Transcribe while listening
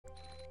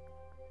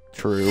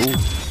True.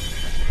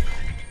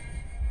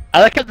 I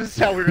like how this is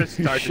how we're gonna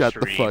start Shut the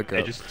the stream. fuck up.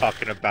 And just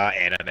talking about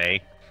anime.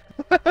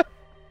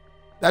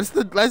 That's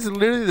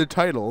literally the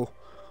title.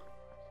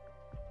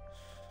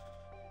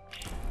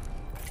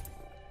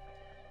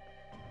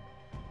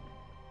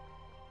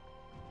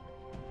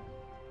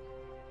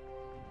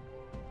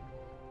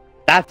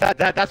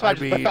 That's why I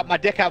just whipped out my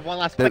dick out one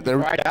last fight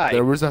before I died.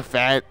 There was a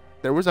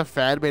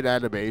fan-made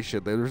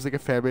animation. There was like a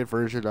fan-made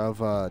version of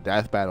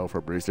Death Battle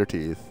from Rooster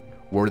Teeth,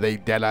 where they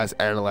deadass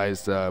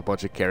analyzed a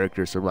bunch of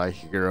characters from My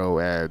Hero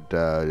and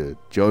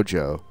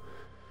JoJo,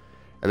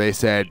 and they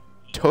said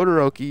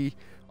Todoroki,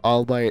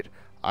 All Might,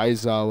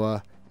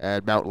 Aizawa,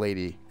 and Mount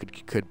Lady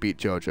could beat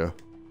JoJo.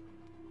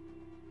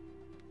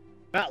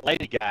 Mount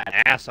Lady got an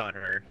ass on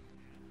her.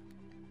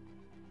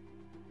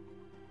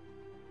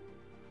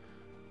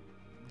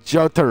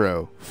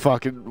 Jotaro,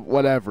 fucking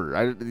whatever.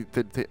 I didn't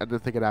think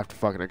I'd have to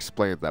fucking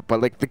explain that,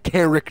 but like the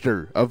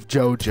character of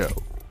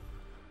JoJo,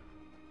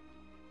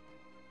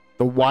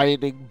 the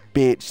whining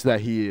bitch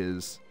that he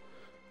is.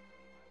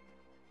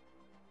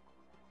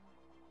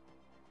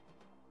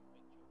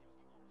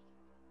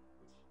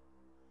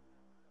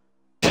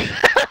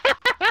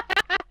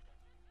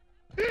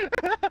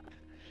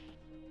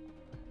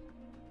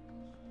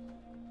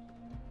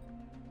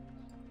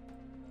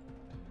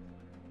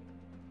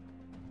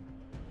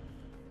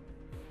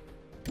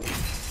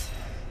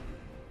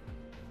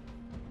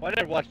 Well, I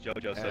never watched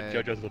JoJo, so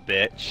JoJo's a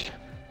bitch.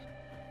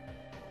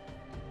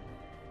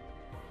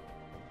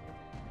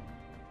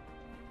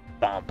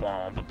 Bum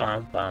bum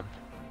bum bum.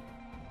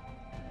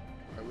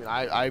 I mean,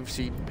 I've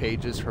seen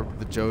pages from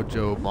the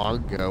JoJo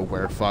manga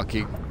where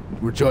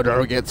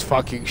Jotaro gets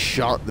fucking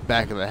shot in the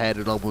back of the head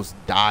and almost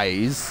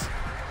dies.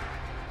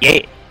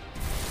 Yeah.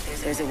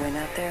 There's a win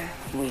out there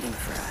waiting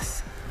for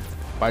us.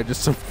 By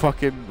just some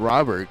fucking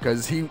robber,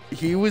 because he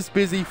was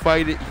busy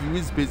fighting. He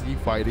was busy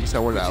fighting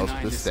someone else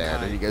with the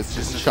stand, and he gets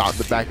just shot in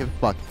the back of the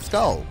fucking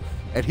skull,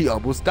 and he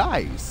almost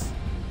dies.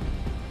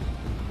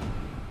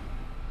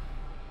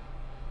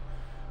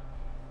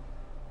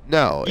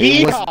 No,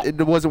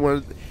 it wasn't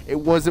one. It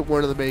wasn't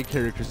one of the main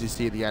characters you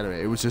see in the anime.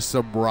 It was just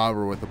some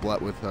robber with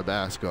a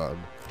mask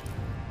on.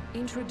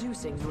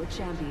 Introducing your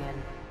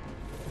champion.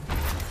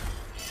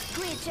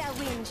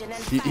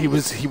 He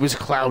was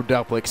clowned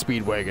up like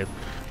Speedwagon.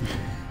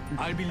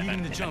 I'll be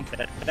leading the jump. Was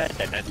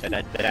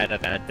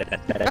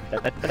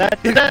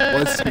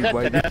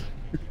Speedwagon.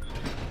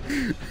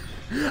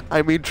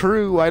 I mean,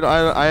 true.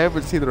 I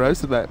haven't seen the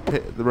rest of that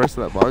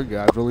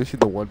manga. I've only seen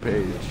the one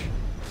page.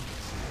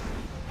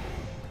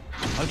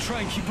 I'll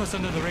try and keep us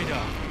under the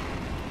radar.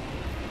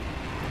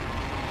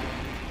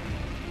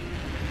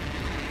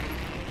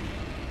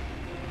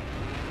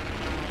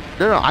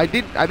 No, I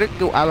didn't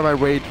go out of my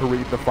way to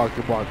read the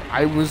fucking book.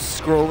 I was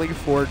scrolling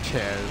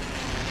 4chan.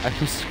 And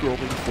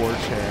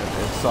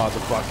saw the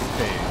fucking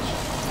page.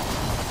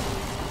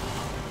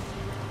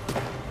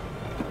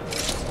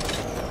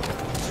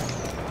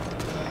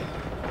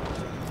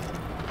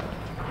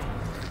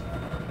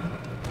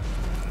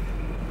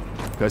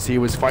 Because he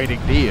was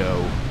fighting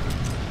Dio.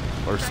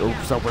 Or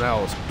someone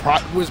else.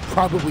 Was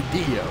probably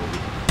Dio.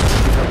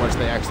 How much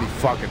they actually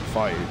fucking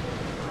fight.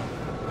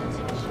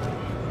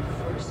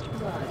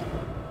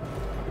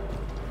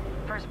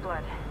 First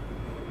blood.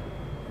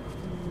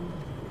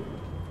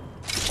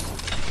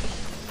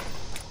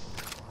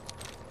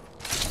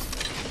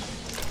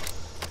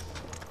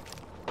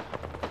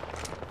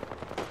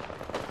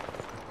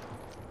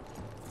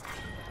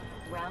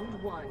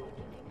 Round 1.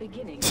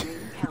 Beginning ring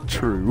countdown.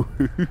 True.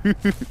 Being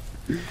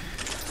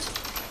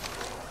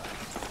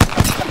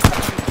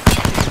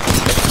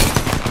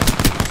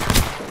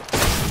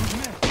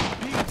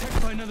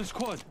attacked by another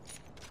squad.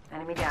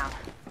 Enemy down.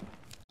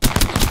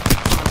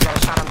 Someone's got a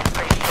shot on the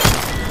pretty.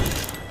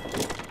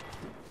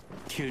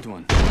 Killed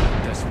one.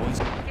 That's one.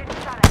 Getting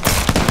shot at.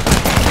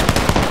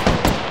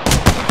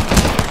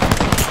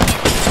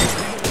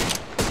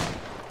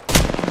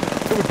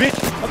 Oh, bitch!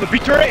 I'm gonna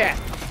beat your ass!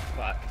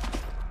 Fuck.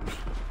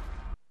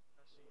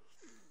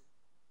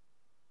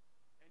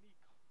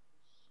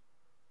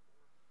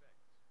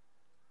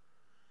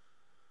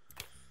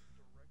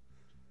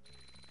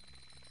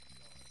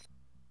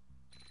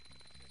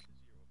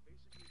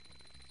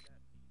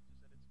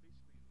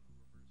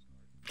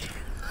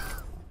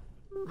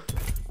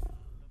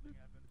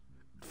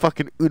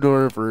 Fucking Uno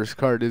reverse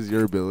card is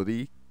your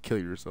ability. Kill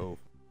yourself.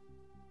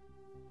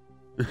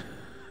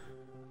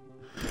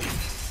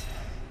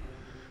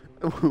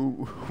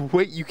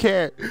 Wait, you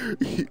can't.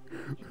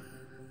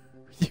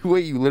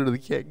 Wait, you literally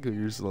can't kill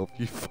yourself.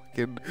 You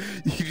fucking.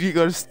 You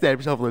gotta stab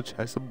yourself in the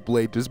chest. And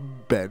blade just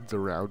bends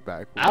around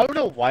backwards. I don't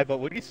know why, but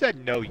when you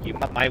said no, you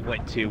might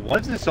went to.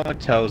 Once someone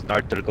tells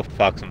Naruto to go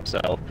fuck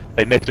himself,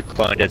 they make the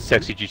clone that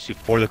sexy jutsu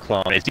for the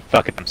clone is he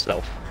fucking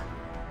himself.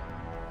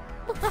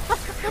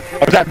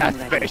 Or is that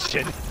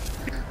masturbation?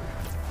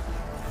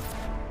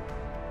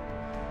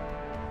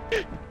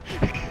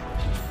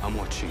 I'm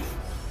watching.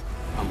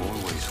 I'm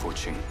always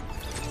watching.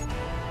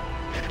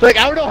 Like,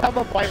 I don't know how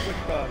my wife would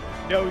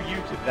know you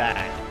to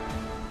that.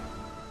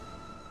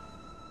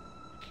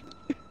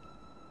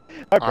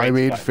 I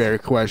mean, fair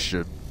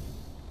question.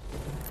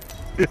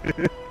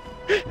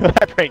 My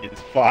brain is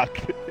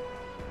fucked.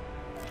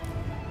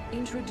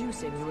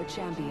 Introducing your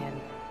champion.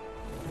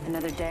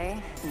 Another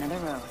day, another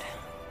road.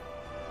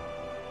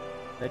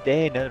 A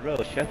day, another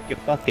road. Shut your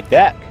fucking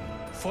deck.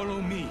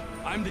 Follow me.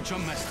 I'm the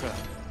jump master.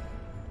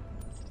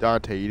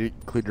 Dante, you didn't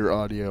include your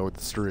audio with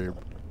the stream.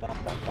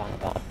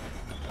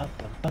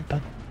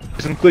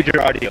 Just include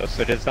your audio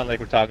so it doesn't sound like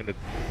we're talking to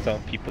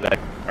some people that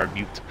are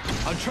mute.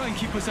 I'll try and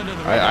keep us under the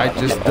radar. I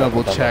just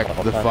double checked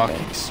the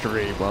fucking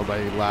stream on my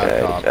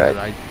laptop,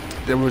 and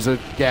there was a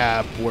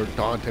gap where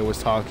Dante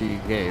was talking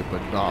in game,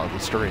 but not on the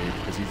stream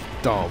because he's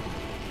dumb.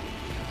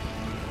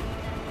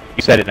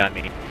 You said it, not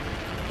me.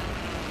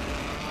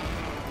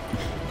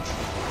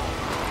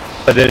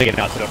 But then again,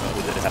 I also don't know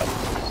who did it help.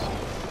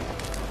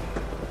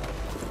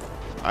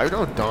 I've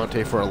known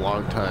Dante for a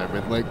long time,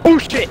 and like, Oh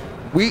shit!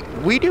 we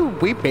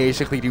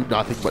basically do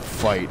nothing but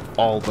fight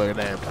all the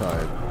damn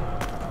time.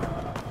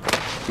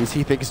 Because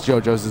he thinks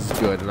JoJo's is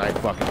good, and I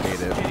fucking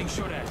hate it. Getting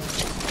shot at.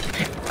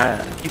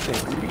 You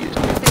think Ruby is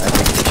good? I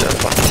think he's a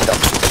fucking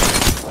dumb.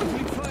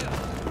 Opening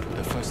fire.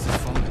 The first is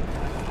falling.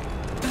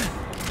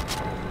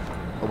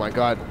 Oh my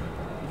god.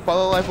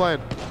 Follow the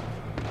lifeline.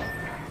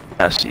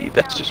 Now see,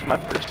 that's just my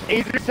personal.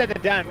 Easier said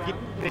than done. Get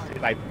this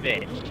is my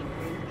bitch.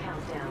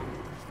 Countdown.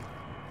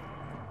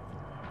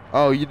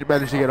 Oh, you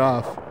managed to get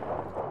off.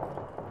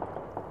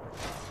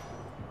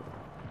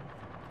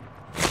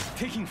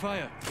 Taking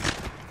fire.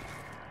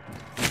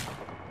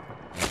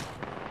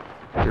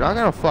 You're not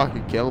gonna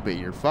fucking kill me.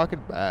 You're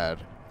fucking bad.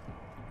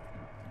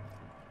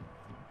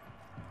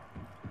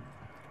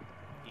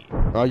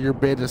 Oh, your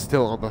bid is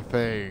still on the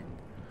thing.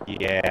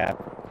 Yeah.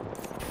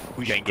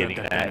 We ain't getting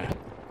that.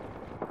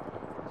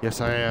 Yes,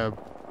 I am.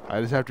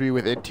 I just have to be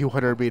within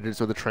 200 meters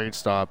when the train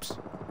stops.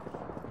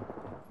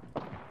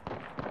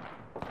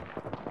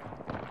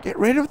 Get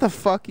rid of the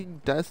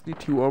fucking Destiny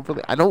 2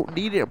 overlay. I don't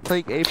need it. I'm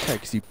playing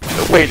Apex, you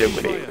Wait.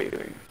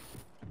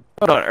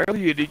 Hold on,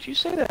 earlier, did you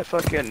say that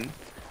fucking...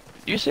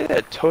 Did you say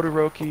that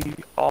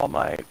Todoroki, All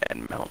Might,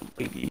 and Mount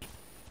Lady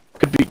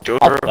could be Oh,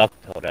 Jotaro? fuck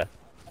Toda.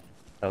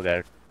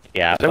 Okay.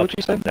 Yeah. Is that what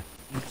you said?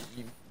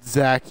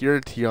 Zach, you're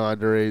a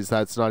Tiandres.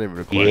 That's not even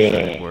a question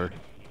anymore.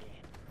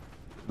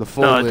 The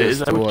full No, list is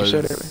that what was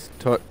you said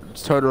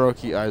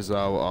Todoroki,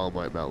 Aizawa, All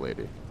Might, Mount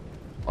Lady.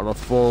 On a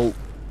full,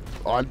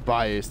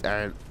 unbiased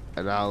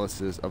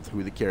analysis of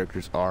who the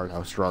characters are and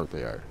how strong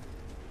they are.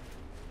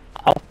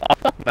 I'll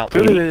fuck Mount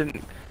Clearly Lady. they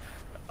didn't.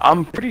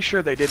 I'm pretty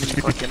sure they didn't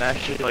fucking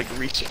actually like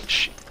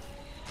research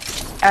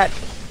at.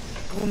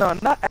 No,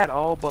 not at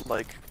all, but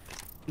like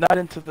not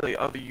into the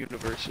other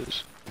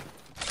universes.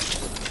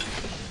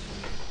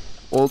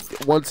 Well,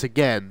 once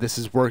again, this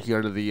is working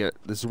under the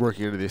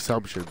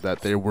assumption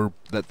that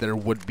there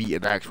would be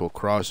an actual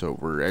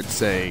crossover, and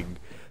saying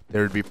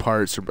there would be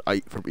parts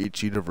from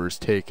each universe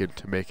taken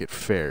to make it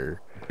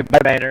fair. Goodbye,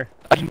 Banner.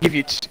 I can give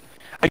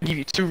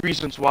you two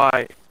reasons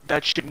why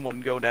that shit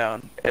won't go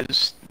down.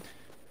 As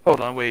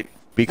hold on, wait.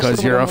 Because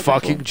What's the you're one a I'm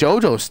looking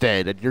fucking JoJo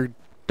stan and you're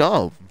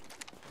dumb.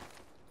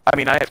 I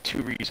mean, I have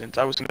two reasons.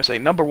 I was gonna say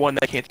number one,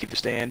 they can't keep the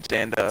stands,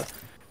 and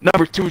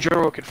number two,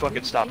 Joro can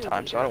fucking stop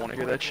time, so I don't want to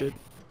hear that shit.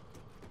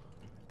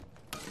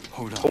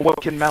 Hold on. But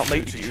what can Mount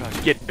Lady do?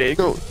 Get big?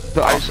 No,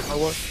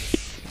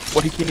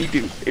 What can he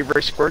do?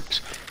 Erase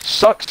quirks?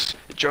 Sucks.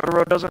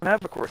 Jotaro doesn't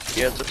have a quirk.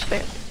 He has a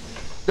stand.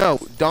 No,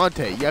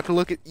 Dante, you have to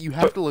look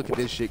at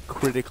this shit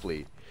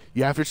critically.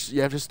 You have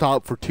to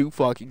stop for 2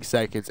 fucking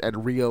seconds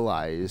and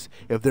realize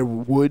if there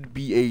would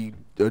be a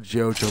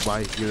JoJo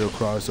My Hero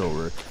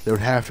crossover, there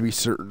would have to be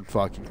certain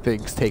fucking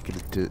things taken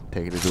into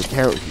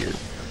account here.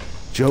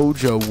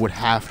 JoJo would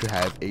have to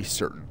have a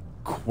certain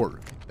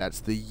quirk. That's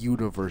the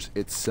universe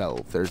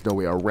itself. There's no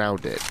way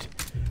around it.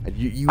 And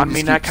you I just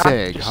mean, keep that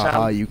saying, just haha,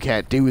 sound- you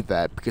can't do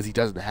that because he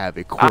doesn't have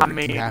a quirk. I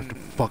mean- You have to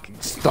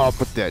fucking stop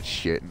with that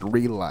shit and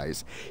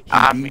realize he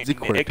I needs a mean,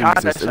 quirk it to kinda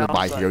exist in the sounds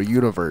My Hero like-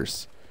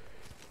 universe.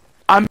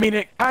 I mean,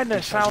 it kind of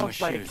Because my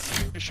sounds like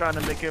shield. you're trying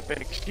to make up an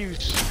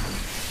excuse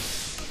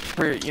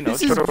for, you know,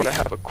 This is Jotaro me- to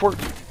have a quirk.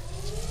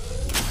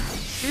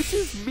 This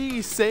is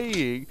me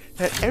saying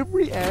that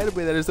every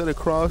anime that has done a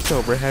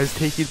crossover has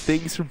taken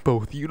things from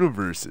both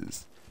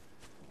universes.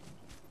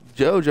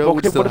 JoJo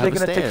would Okay, still what are they have a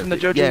gonna take stand. from the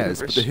JoJo yes,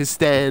 universe? but his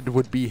stand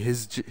would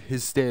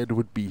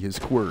be his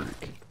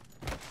quirk.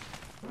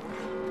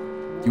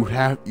 You would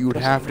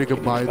have to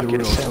combine the fucking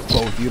rules of sense.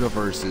 both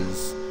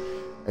universes,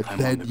 and I'm on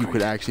then the you could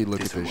brink. actually look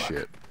at This'll this work.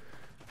 shit.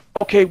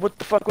 Okay, what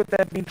the fuck would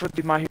that mean for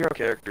the My Hero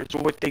characters?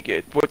 What they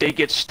get? Would they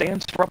get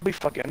stands? Probably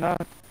fucking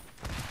not.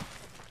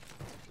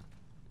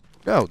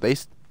 No,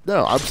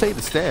 I'm saying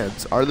the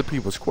stands are the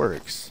people's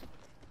quirks.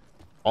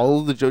 All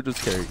of the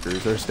JoJo's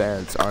characters, their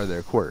stands are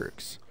their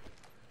quirks.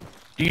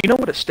 Do you know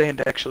what a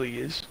stand actually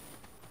is?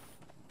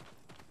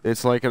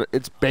 It's like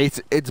it's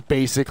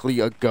basically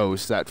a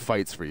ghost that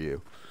fights for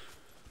you.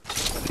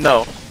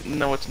 No,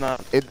 it's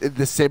not. In the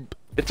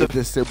It's a-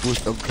 the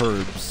simplest of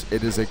terms,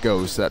 it is a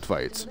ghost that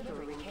fights.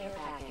 Care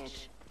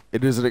package.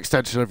 It is an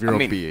extension of your I own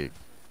mean- being.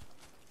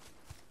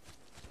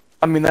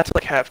 I mean, that's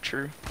like half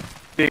true.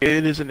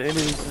 It is an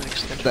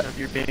extension of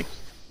your being.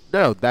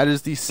 No, that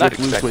is the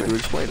simplest way exactly. to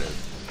explain it.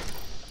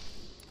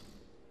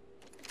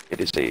 It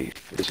is a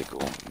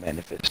physical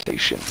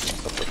manifestation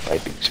of the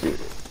fighting spirit.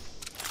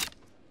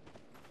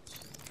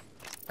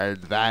 And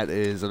that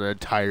is an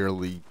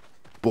entirely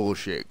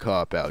bullshit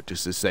cop-out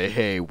just to say,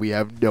 hey, we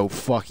have no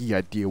fucking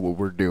idea what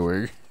we're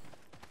doing.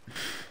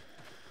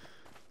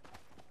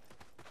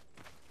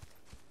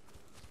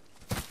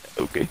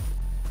 Okay.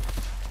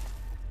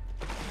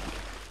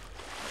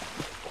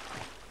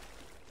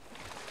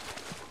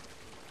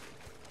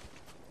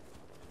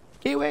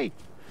 Kiwi!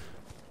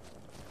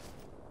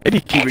 Maybe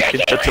Kiwi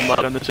can shed some light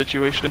on the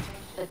situation.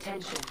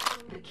 Attention.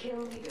 The kill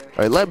leader.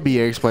 Alright, let me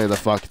explain the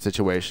fucking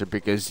situation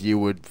because you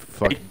would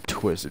fucking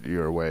twist it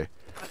your way.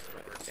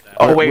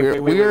 Oh, wait,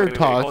 we're wait,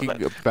 talking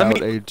hold on. about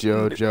Let me- a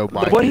JoJo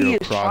My What he Hero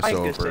is trying to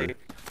crossover. say.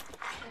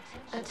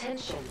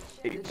 Attention.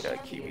 Hey,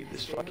 Kiwi,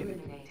 this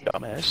fucking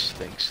dumbass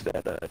thinks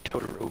that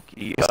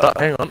Todoroki, Stop,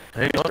 hang on, Mr.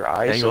 hang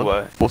on.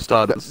 Aizawa, For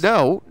starters.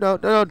 No,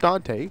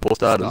 Dante. For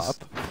starters.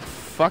 Stop.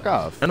 Fuck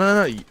off.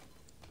 No.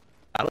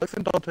 Alex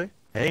and Dante,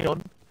 hang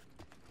on.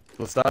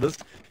 For starters,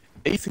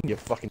 Ethan, you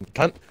fucking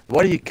cunt.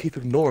 Why do you keep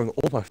ignoring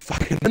all my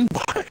fucking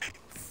invites?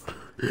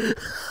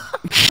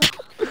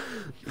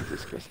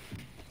 Jesus Christ.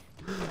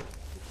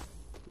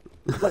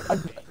 Like,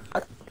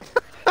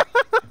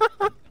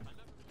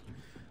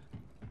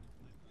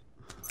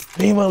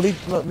 meanwhile,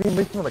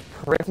 like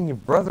correcting your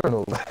brother and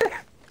all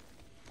that.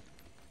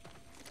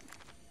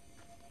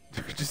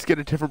 Just get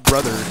a different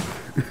brother.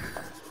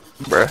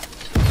 Bruh.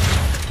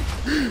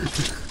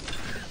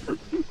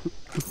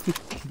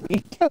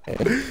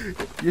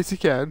 Yes, you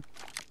can.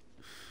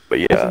 But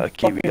yeah,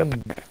 Kiwi,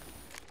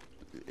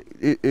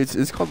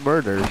 It's called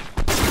murder.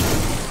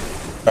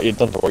 You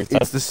done the voice.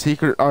 It's the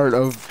secret art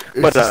of.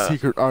 It's But, the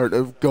secret art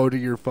of go to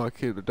your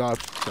fucking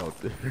adoption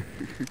shelter.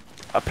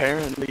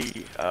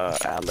 apparently,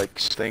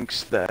 Alex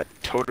thinks that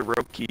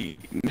Todoroki,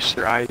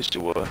 Mr.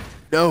 Aizawa,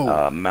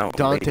 No, Mount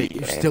Dante, Lady,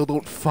 you and- still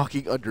don't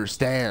fucking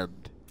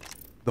understand.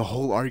 The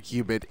whole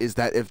argument is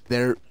that if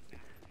there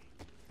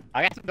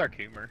I got some dark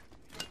humor.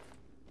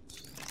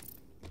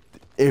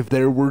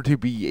 were to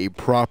be a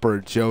proper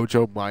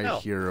JoJo My No.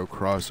 Hero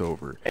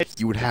crossover, It's-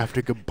 you would have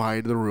to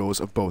combine the rules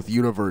of both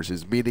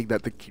universes, meaning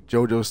that the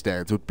JoJo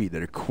stands would be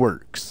their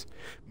quirks,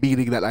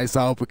 meaning that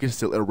Aizawa can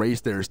still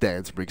erase their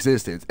stands from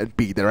existence and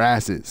beat their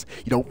asses.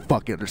 You don't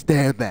fucking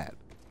understand that.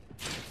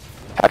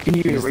 How can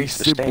you It's the erase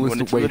the stand when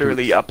simplest it's way to-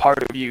 literally a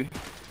part of you?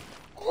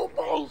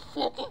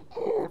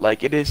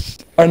 Like it is,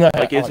 I know,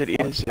 like Alex, it is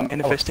Alex, an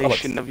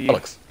manifestation Alex, of you.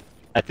 Alex,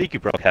 I think you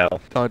broke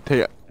hell.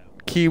 Dante,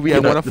 Kiwi, I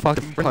You know, want to the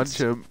fucking punch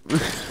difference-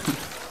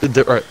 him.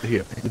 right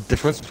here. The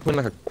difference between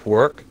like a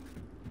quirk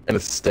and a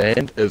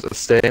stand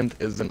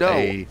isn't No.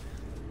 a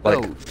like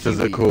No, Kiwi,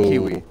 physical.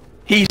 Kiwi.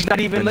 He's not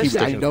even Kiwi,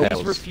 listening. I know-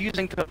 He's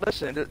refusing to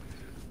listen.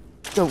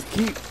 No,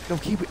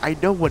 Kiwi, I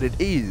know what it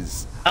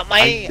is.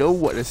 I know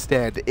what a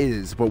stand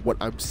is, but what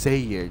I'm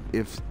saying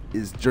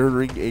is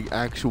during an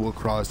actual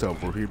crossover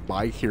between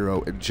My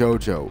Hero and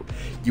JoJo,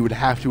 you would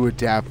have to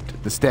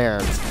adapt the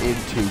stands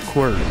into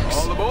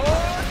quirks.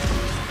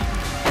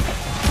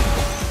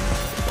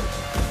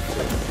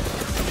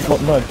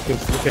 No,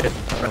 because look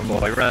at Run,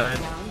 boy, run.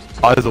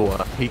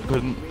 Aizawa.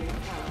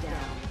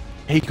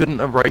 He couldn't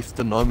erase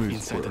the Nomu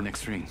Inside the quirk.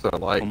 next ring. So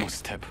like, Almost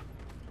step.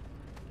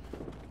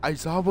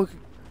 Aizawa.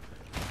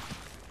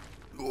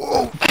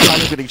 Oh, God,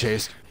 I'm getting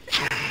chased.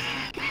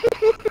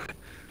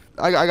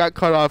 I got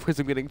cut off because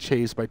I'm getting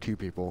chased by two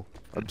people.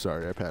 I'm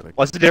sorry, I panicked.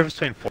 What's the difference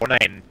between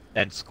Fortnite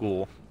and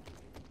school?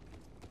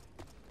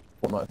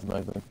 Fortnite's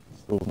amazing.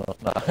 Still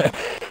not. Nah.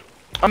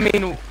 I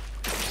mean,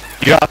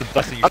 You're off the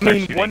bus and you start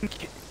shooting.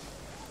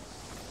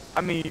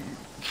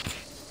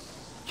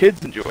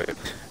 kids enjoy it.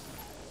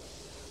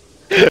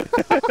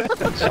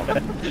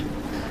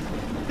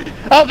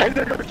 Oh man,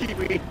 they're going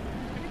Kiwi!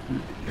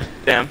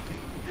 Damn.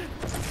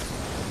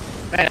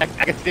 Man,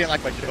 I guess he didn't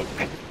like my joke.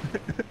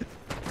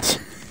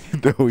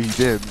 No, he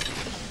didn't.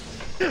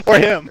 Or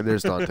him. And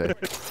there's Dante.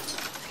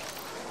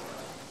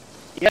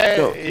 Yeah,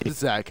 So, it-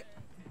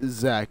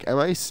 Zach, am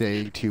I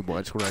saying too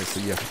much when I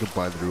say you have to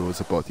combine the rules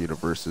of both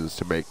universes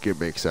to make it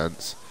make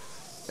sense?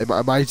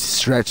 Am I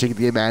stretching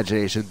the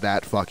imagination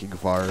that fucking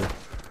far?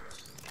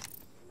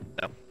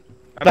 no.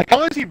 I'm like, I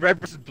want to see Red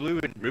vs. Blue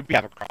and Ruby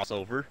have a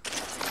crossover.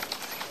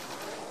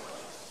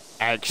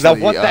 Because I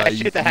want that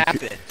shit to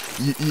happen.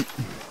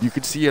 You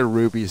can see a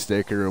Ruby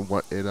sticker in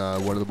one of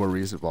the more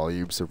recent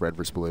volumes of Red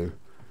vs. Blue.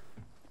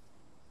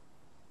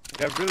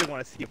 I really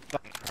want to see a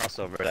fucking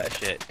crossover of that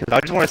shit. Because I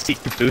just want to see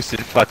Caboose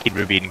and fucking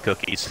Ruby eating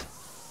cookies.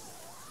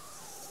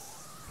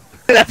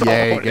 That's all I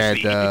Yang want to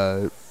see.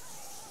 and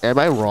am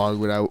I wrong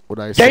when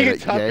I say Yang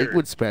and that Yang Tucker.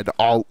 would spend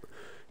all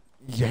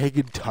Yang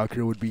and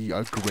Tucker would be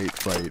a great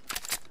fight.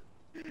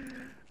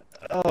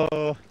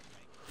 Oh.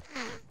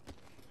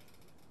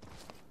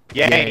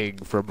 Yang Yang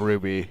from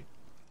Ruby.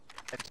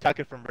 and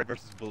Tucker from Red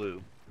vs.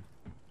 Blue.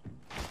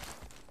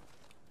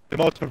 The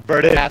most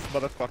perverted ass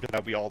motherfucker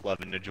that we all love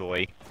and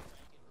enjoy.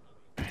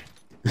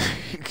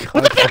 God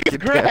What the fuck is fucking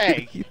damn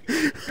Greg?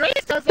 it. Greg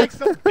is sounds like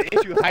some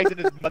bitch who hides in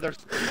his mother's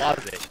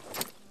closet.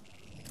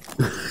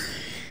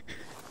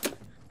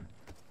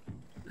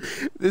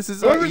 This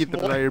is why Ethan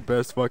and I are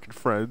best fucking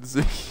friends.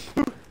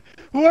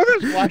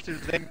 Whoever's watching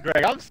this name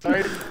Greg, I'm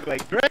sorry.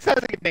 Like, Greg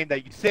sounds like a name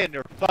that you sit in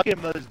your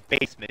fucking mother's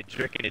basement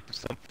drinking it to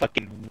some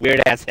fucking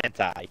weird ass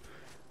hentai.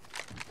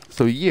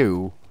 So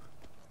you.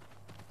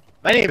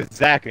 My name is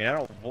Zachary.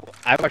 And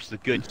I watch the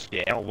good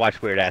shit. I don't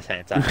watch weird ass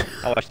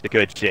hentai. I watch the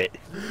good shit.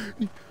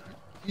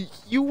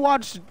 You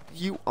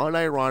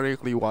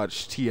unironically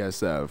watch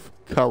TSF.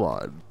 Come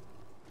on.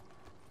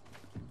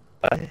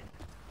 What?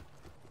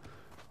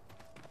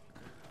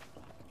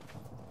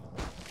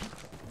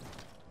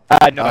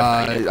 No,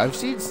 I've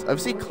seen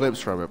clips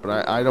from it,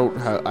 but I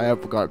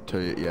haven't gotten to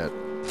it yet.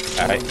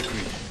 Alright.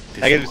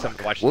 I give you something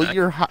to watch. Well,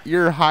 tonight.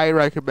 your high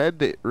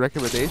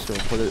recommendation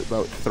will put it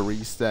about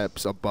 3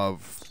 steps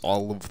above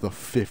all of the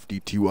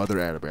 52 other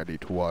anime I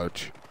need to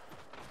watch.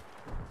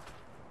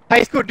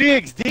 High School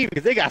DxD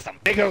because they got some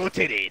big old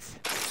titties.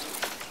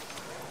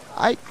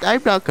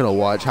 I'm not gonna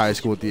watch High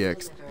School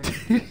DX.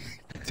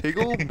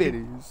 Tickle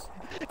bitties.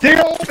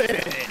 Tickle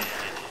bitties.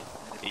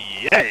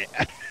 Yeah.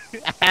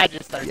 I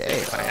just started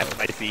taking my hands on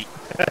my feet.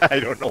 I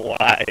don't know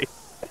why.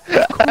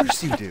 Of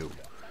course you do.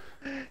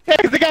 Yeah,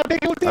 because they got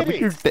big old I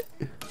mean,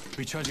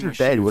 titties. You're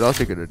dead. What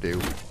else are you gonna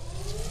do?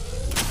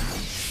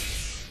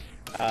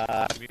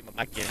 I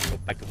can't go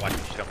back to watching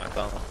shit on my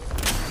phone.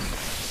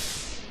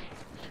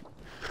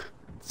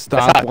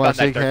 Stop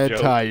watching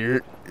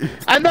hentai.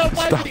 I'm not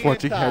Stop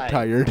watching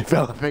hentai. You're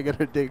developing an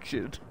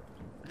addiction.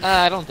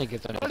 I don't think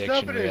it's an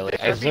addiction, really.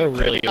 Is there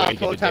really a way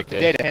to get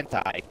addicted?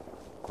 Hentai.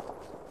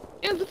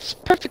 Yeah, that's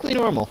perfectly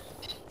normal.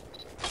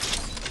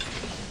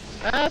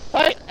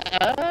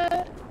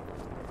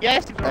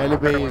 Yes,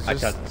 anime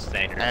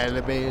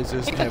is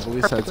just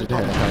heavily censored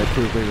hentai.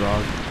 Prove me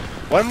wrong.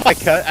 One of my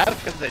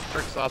cousins that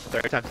jerks off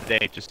 30 times a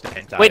day just to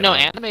hentai. Wait, no,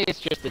 anime is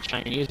just the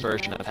Chinese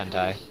version of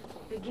hentai.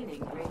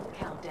 Beginning ring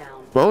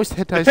countdown. Most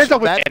hentai. Depends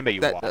on which anime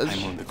you watch.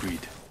 I'm on the grid.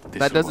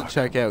 That doesn't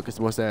check out because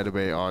most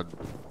anime on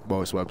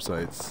most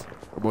websites,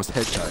 or most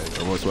hentai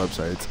on most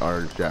websites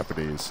are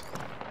Japanese.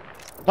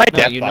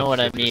 No, you know what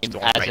I mean,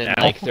 as in,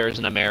 like, there's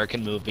an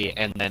American movie,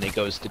 and then it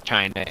goes to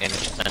China, and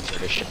it's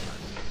censored as shit.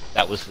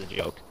 That was the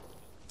joke.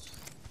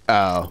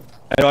 Oh.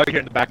 I know I hear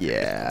in the back.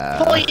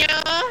 Yeah. Oh,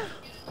 yeah!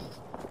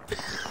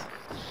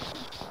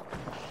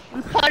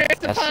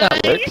 That's how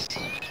it works.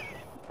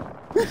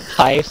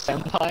 Hi,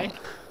 senpai?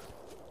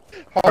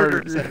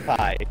 Harder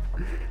senpai.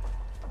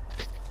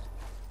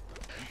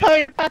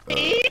 Hi,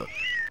 puppy!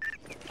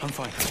 I'm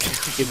fine.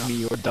 Give me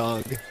your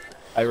dog.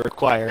 I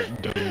require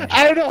doom.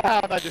 I don't know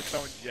how I'm on this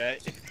phone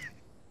yet.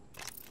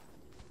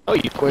 Oh,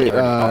 you Wait, If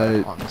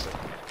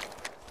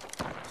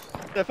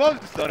I was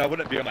just on, I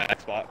wouldn't be on my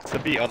Xbox.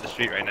 I'd be on the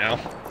street right now.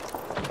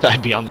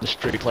 I'd be on the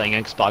street playing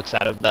Xbox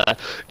out of the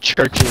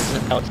churches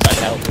and outside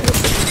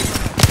outlets.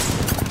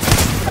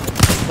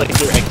 Like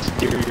your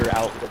exterior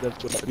outlet,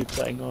 that's what I'd be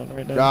playing on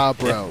right now. Nah,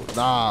 bro.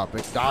 Nah,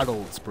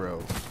 McDonald's,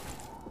 bro.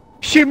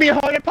 Shoot me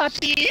harder,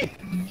 puppy!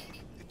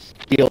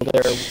 Steal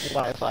their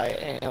Wi-Fi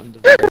and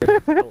their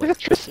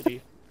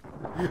electricity.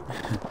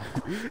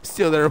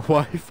 Steal their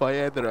Wi-Fi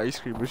and their ice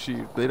cream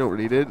machine. They don't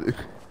need it.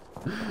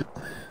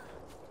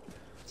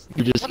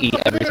 You just eat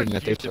everything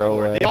that they throw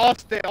away.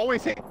 They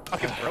always say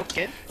fucking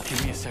broken.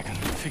 Give me a second.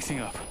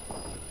 Fixing up.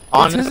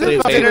 Honestly,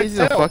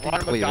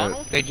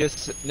 they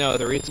just no.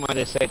 The reason why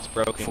they say it's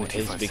broken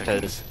is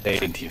because they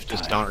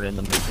just aren't in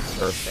the mood to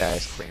serve the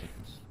ice cream.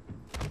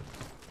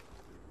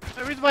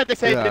 The reason why they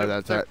say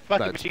that's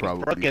fucking machine is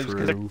broken is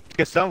true.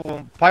 because some of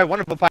them, probably one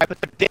of them probably put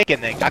their dick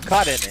in it and got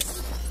caught in it.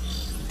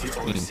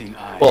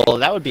 Well,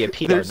 that would be a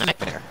PR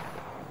nightmare.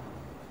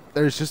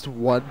 There's just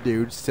one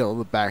dude still in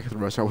the back of the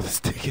restaurant with a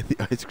stick in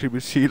the ice cream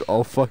machine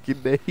all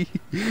fucking day.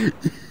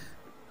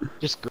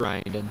 Just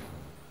grinding.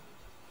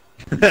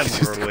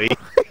 Literally.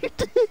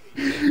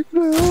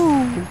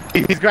 No.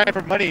 He's grinding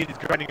for money. He's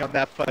grinding on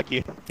that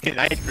fucking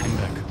ice cream.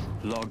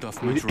 Logged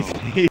off my drone.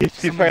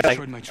 He's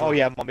probably like, oh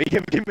yeah, mommy,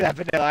 give me that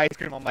vanilla ice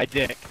cream on my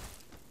dick.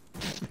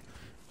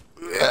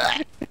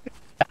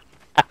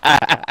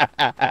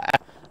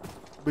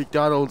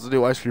 McDonald's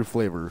new ice cream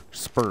flavor,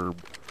 sperm.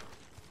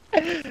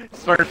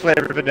 Sperm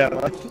flavor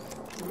vanilla.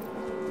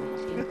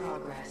 In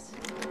progress.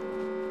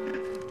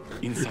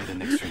 Inside the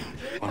next ring.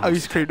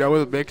 Ice cream now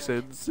with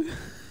mix-ins.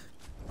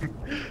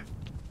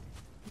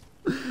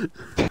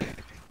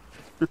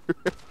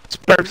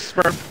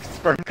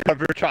 Sperm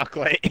covered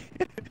chocolate.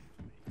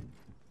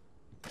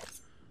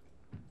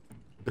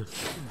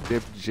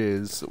 Dip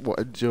jizz, what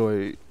a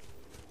joy.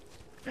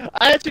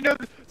 I actually know.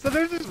 So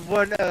there's this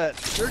one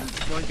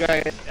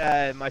guy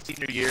my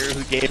senior year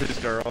who gave his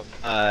girl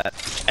a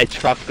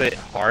chocolate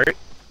heart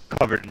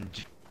covered in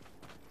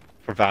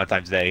for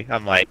Valentine's Day.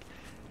 I'm like,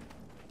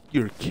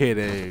 you're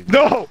kidding.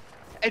 no!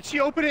 And she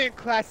opened it in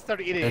class and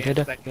started eating it.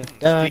 It's like,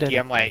 sticky.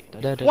 I'm like,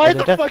 why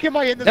the fuck am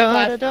I in this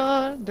class?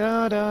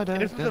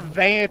 And this is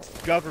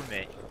advanced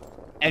government.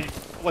 And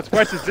what's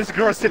worse is this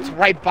girl sits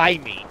right by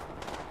me.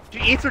 She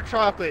eats her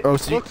chocolate,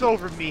 looks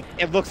over me,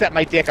 and looks at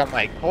my dick. I'm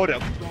like, hold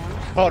up.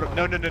 Hold on.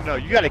 No.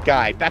 You got a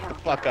guy. Back the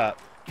fuck up.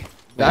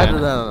 No.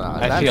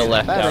 I feel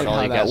left that out. ain't All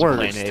how you that guys are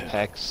works. playing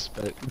Apex,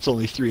 but it's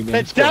only 3-man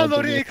Then squads on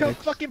download it and come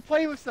Apex. fucking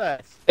play with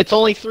us. It's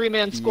only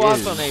 3-man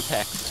squads on Yes.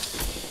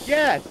 Apex.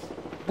 Yes.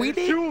 We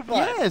There's need 2 of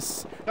us.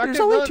 yes. Dr. There's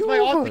only Melon's 2 my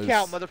of alt us.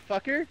 account,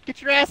 motherfucker.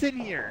 Get your ass in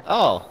here.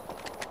 Oh.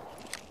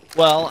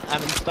 Well,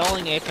 I'm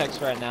installing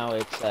Apex right now.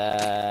 It's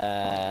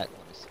at...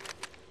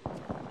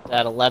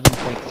 At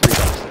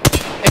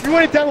 11.3. If you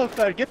want to download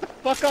that, get the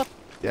fuck up.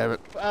 Damn it.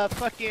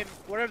 Fucking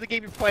whatever the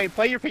game you're playing.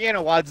 Play your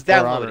piano while it's For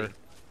downloading. honor.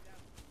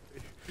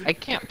 I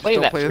can't play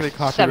don't that play for anything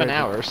 7 copyrighted.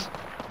 hours.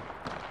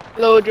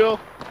 Hello, Joe.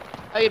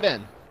 How you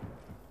been?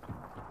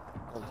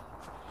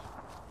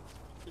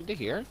 Good to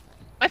hear.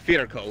 My feet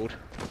are cold.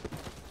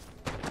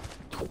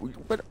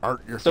 What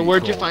aren't your So feet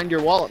where'd you cold? find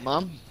your wallet,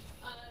 Mom?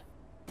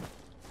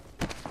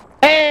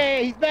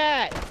 Hey, he's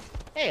back.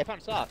 Hey, I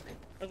found a sock.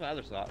 Where's my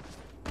other sock?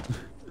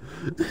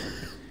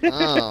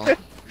 Oh.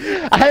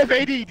 I have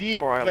ADD,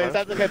 Before I but it left.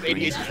 sounds like I have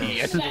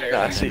ADHD. I swear.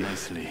 Yeah, see.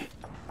 Nicely.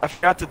 I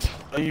forgot to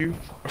tell you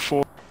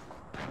before.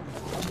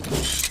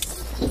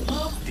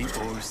 The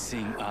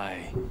all-seeing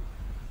eye.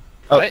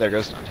 Oh, What? there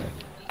goes.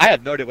 I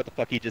have no idea what the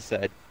fuck he just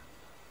said.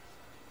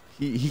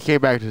 He came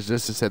back to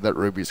just to say that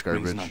Ruby's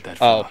Ring's garbage. not that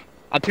Oh, far.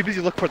 I'm too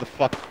busy looking for the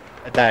fuck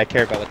that I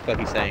care about what the fuck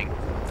he's saying.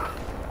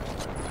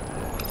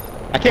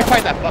 I can't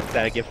find that fuck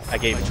that I gave My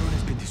him. drone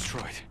has been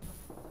destroyed.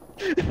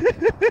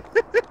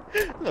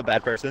 I'm a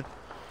bad person.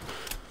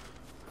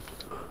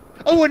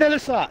 Oh, another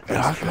sock! I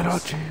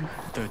got you.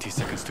 30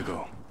 seconds to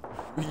go.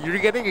 You're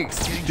getting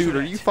excited, dude.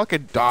 Are you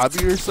fucking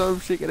Dobby or some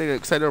shit? Getting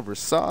excited over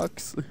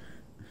socks?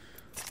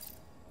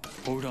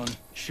 Hold on.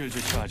 Shields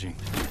recharging.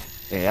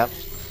 Yep.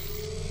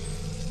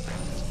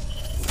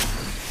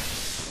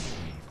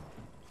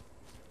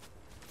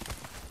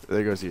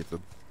 There goes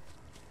Ethan.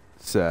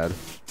 Sad.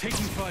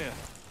 Taking fire.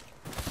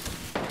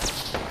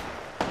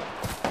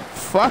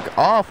 Fuck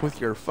off with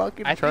your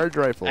fucking charge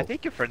rifle. I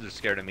think your friends are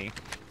scared of me.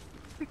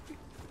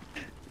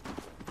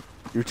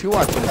 You're too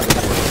autistic.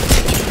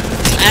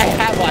 I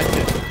have watched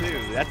this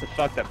too. That's the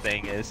fucked up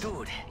thing is.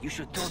 Dude, you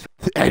should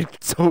And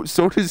so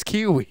does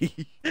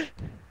Kiwi.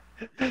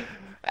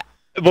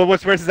 But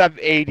what's worse is I have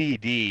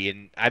ADD,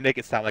 and I make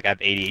it sound like I have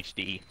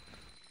ADHD.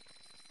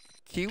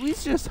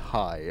 Kiwi's just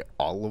high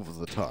all of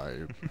the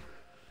time.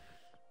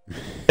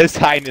 His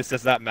highness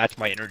does not match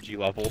my energy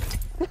level.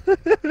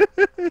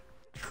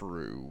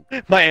 True.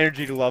 My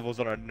energy level's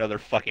on another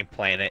fucking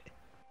planet.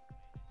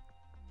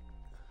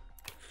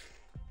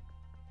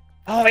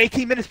 Oh,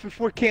 18 minutes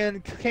before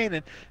Cannon.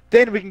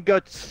 Then we can go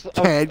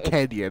to...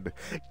 Canyon.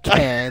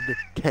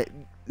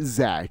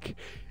 Zach.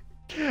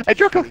 I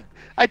drank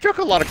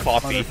a lot of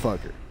coffee.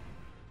 Motherfucker.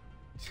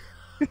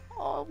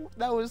 Oh,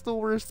 that was the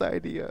worst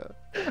idea.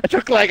 I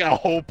drank like a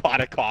whole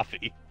pot of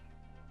coffee.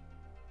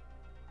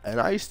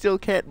 And I still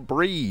can't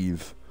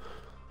breathe.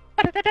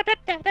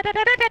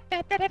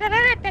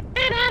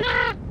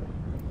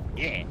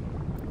 Yeah.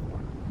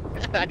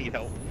 I need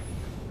help.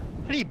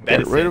 I need Get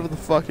medicine. rid of the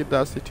fucking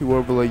Dusty 2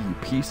 overlay, you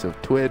piece of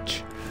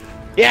Twitch.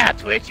 Yeah,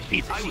 Twitch, you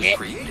piece of I was shit.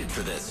 created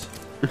for this,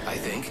 I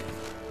think.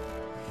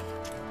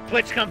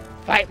 Twitch, come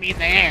fight me in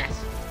the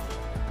ass.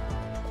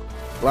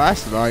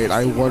 Last night,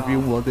 I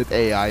 1v1'd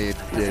AI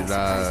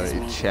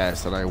in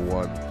chess, and I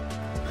won.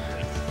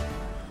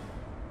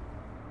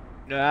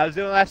 You know what I was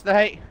doing last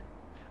night?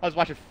 I was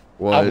watching.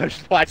 What? I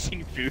was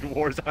watching Food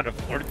Wars on a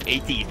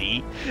 4K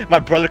TV. My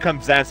brother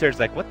comes downstairs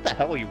like, "What the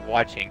hell are you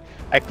watching?"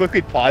 I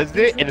quickly paused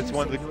it, and it's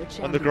one of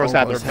the girls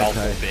had their Almost mouth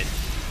hentai.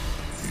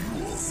 open.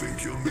 You all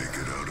think you'll make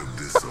it out of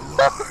this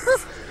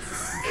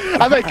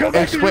alive? I'm like, "Go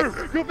back to Explain- your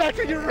room. Go back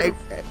to your room."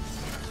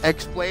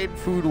 Explain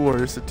Food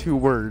Wars in 2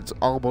 words,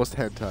 almost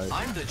hentai.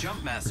 I'm the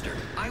jump master.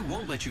 I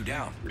won't let you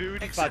down,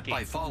 Food except fucking.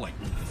 by falling.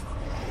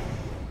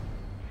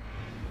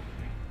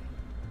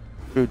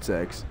 Food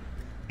sex.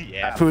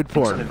 Yeah. Food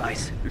porn.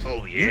 Device.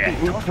 Oh yeah.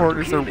 Food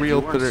porn is a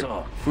real you term.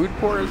 are Food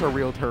porn is a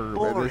real term,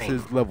 and this Boring.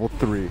 is level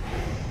 3.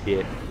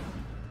 Yeah.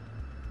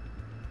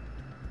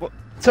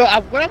 So I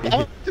went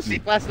up to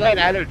sleep last night.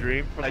 I had a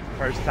dream for like the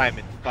first time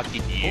in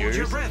fucking years.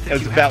 your breath if It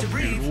was you have about to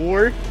breathe. Food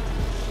War,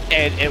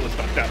 and it was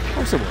fucked up. Of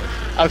course it was.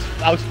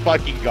 I was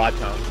fucking god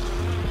tongue.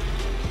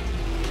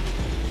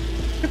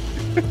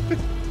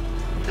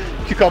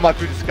 You call my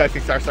food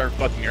disgusting, start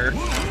fucking her.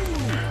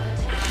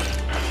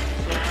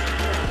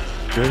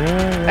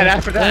 And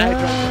after that, I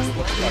don't know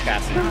what the fuck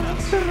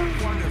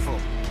happened. Wonderful.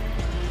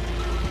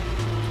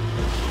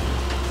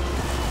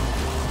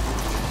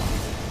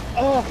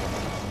 Oh,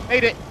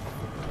 made it.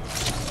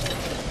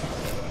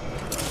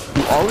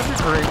 Do all of your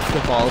dreams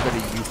evolve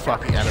into you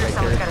fucking anime Someone's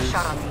got a characters?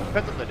 shot on me.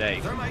 Depends on the day.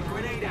 Thermite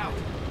grenade out.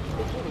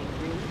 Beginning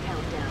ring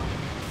countdown.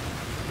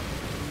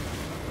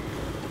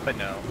 But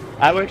no.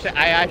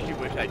 I actually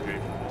wish I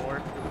dreamed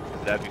more.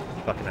 That'd be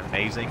fucking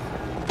amazing.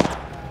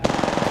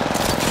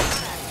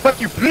 Fuck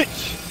you,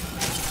 bitch!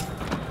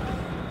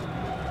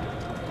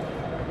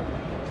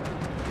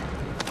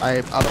 I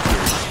am up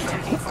here.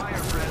 Taking fire,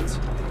 friends.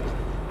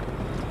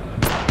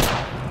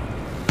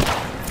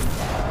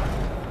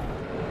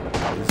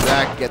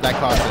 Zach, get that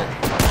caustic.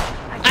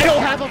 I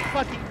don't have a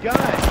fucking gun.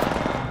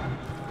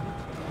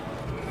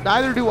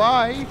 Neither do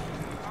I.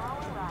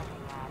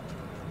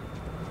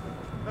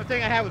 The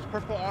thing I had was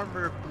purple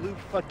armor, blue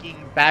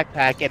fucking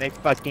backpack, and a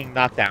fucking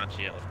knockdown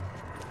shield.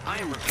 I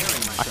am repairing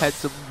myself. I had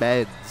some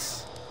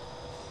meds.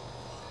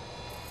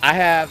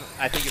 I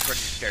think you're pretty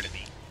scared of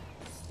me.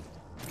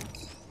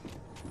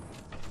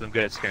 I'm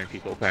good at scaring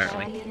people,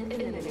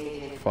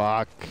 apparently.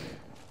 Fuck.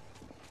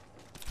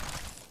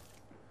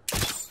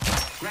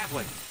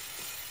 Grappling.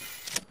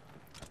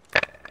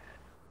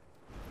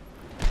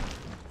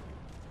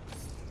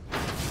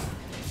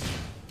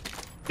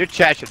 Your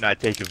chat should not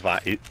take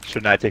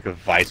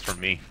advice from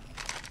me.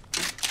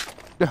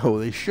 No,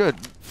 they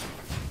shouldn't.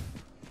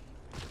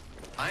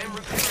 I am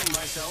repairing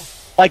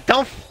myself. Like,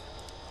 don't.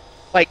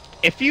 Like,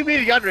 if you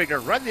meet a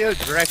Gunrigger, run the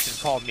other direction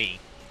and call me.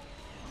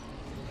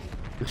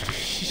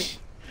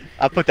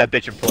 I'll put that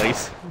bitch in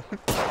place.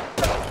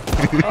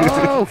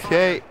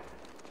 Okay.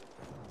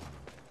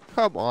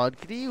 Come on,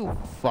 can you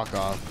fuck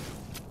off?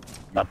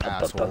 You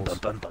assholes.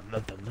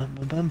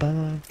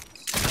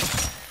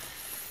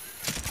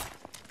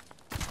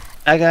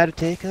 I gotta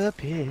take a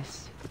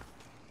piss.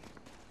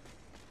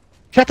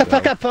 Shut the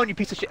fuck up, phone, you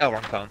piece of shit. Oh,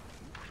 wrong phone.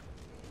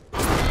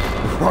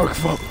 Wrong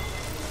phone.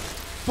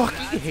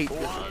 Fucking hate this.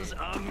 Was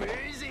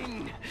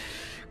amazing.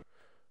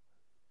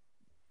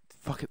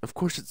 Fucking, of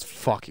course it's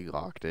fucking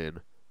locked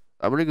in.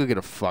 I'm gonna go get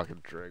a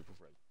fucking drink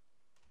before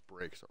I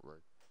break something.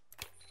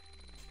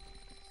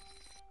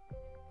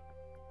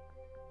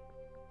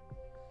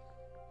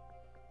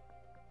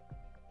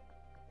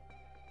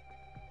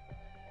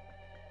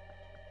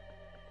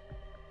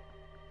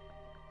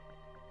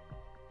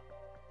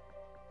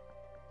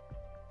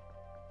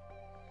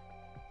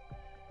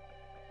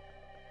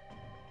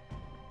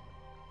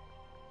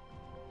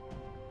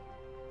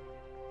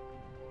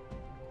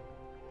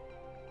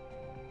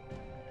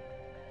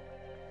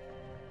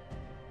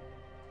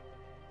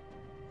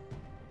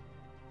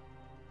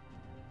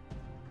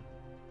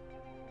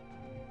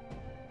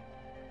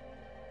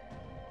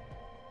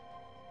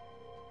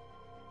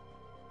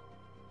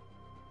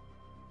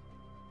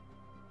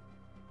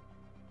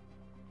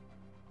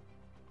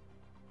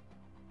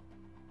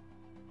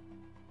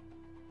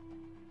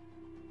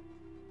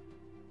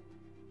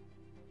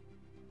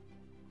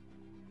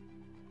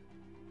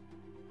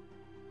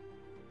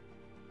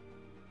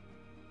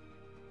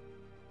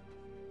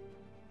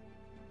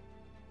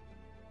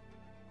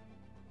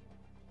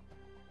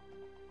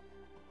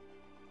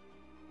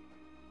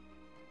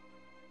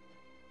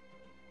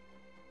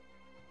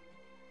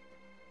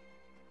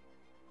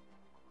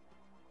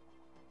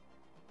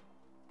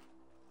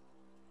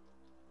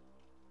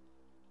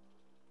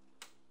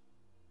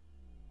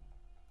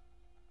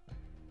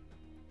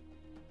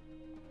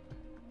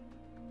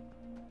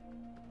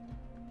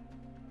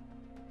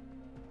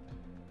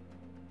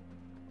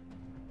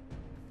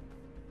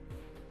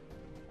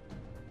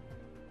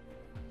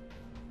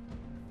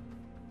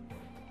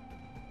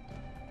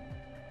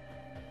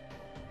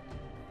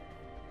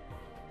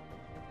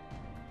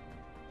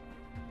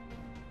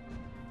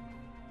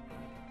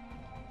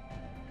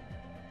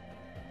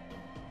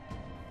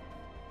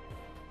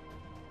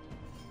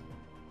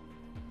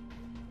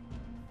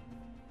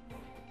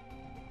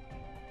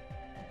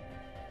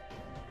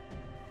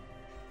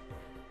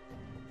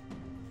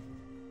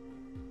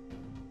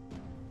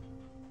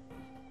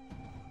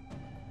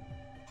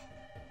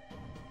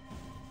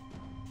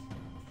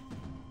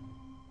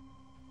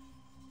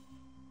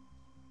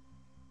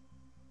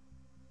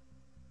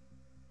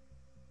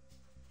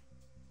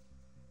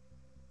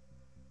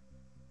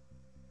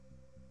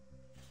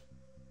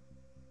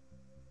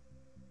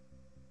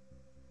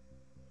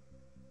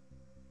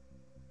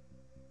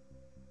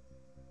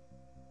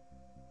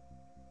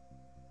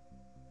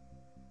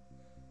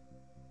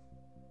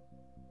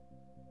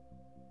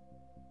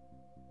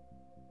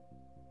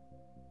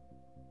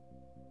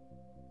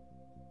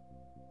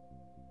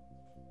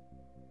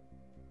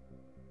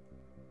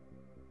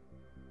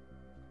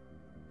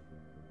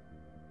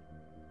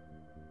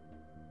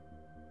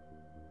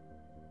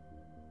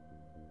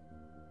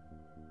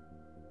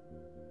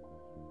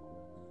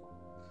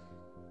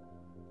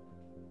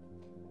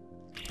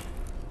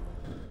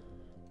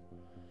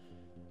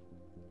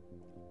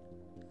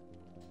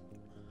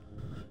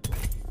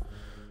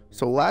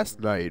 So last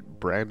night,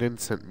 Brandon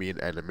sent me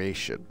an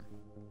animation.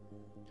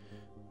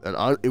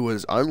 And it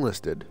was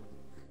unlisted.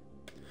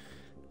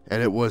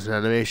 And it was an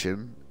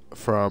animation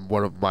from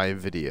one of my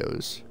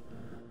videos.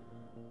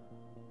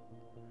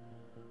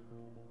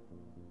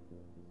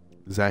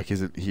 Zach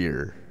isn't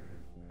here.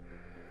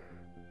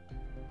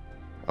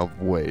 Oh,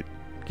 wait.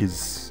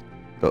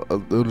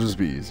 It'll just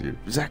be easier.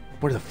 Zach,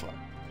 where the fuck?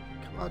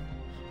 Come on.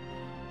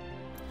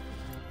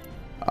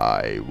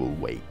 I will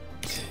wait.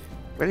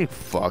 I'm getting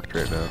fucked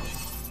right now.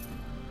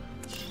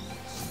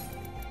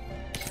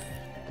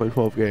 Play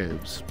 12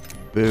 games.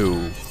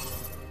 Boo.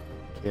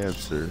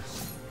 Cancer.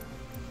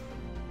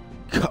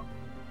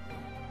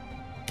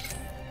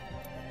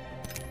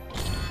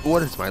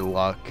 What is my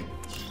luck?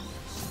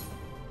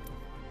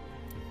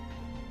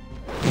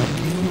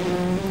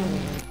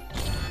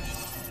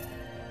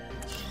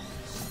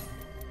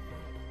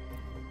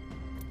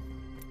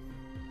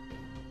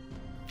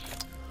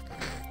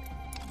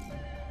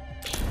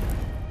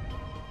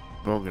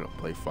 I'm gonna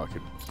play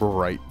fucking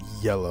bright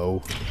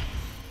yellow.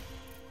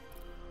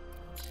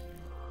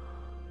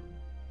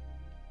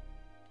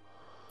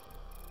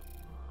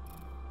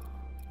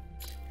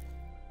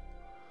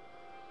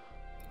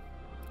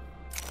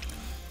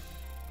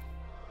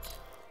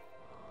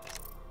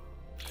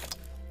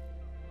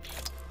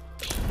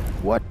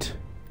 What?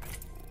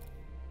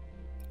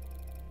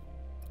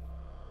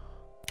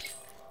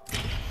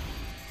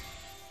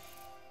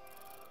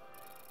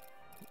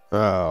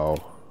 Oh.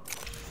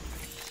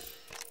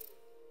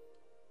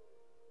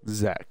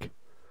 Zach.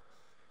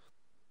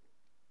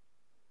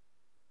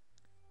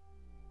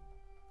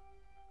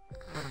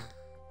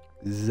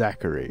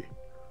 Zachary.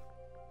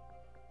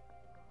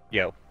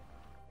 Yo.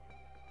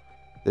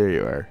 There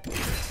you are.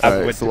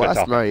 So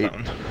last night.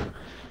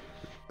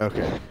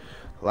 Okay.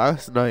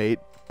 Last night,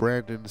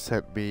 Brandon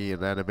sent me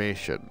an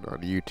animation on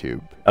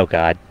YouTube. Oh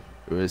God.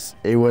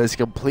 It was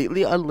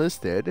completely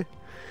unlisted,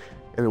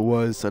 and it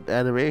was an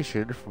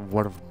animation from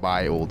one of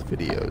my old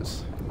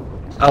videos.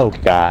 Oh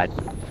God.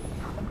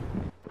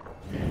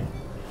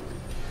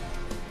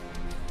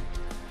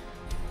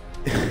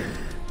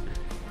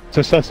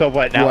 So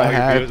what now? All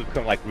your videos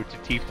become like Roots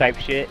of Teeth type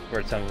shit,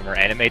 where some of them are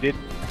animated.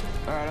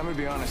 Alright, I'm gonna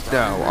be honest.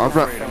 No,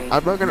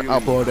 I'm not gonna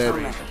upload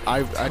it.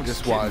 I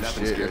just watched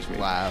it and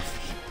laughed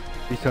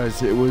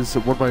because it was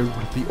one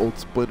of the old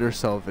Splinter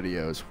Cell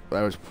videos that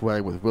I was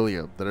playing with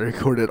William that I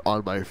recorded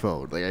on my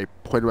phone. Like I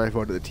pointed my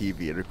phone to the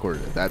TV and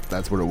recorded it.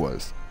 That's what it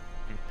was.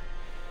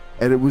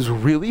 And it was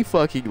really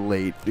fucking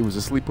late. It was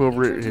a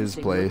sleepover at his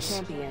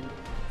place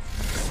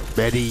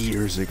many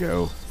years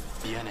ago.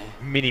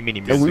 Many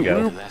years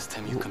ago.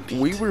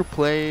 We were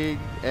playing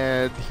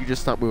and he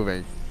just stopped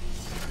moving.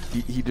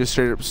 He just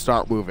straight up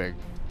stopped moving.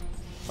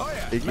 Oh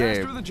yeah, in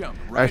game.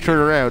 I turn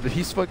around and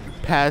he's fucking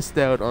passed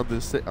out on the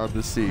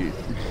seat.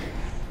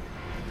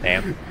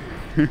 Damn.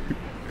 So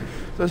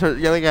I start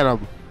yelling at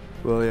him,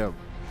 William,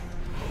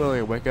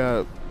 wake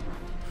up,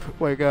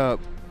 wake up,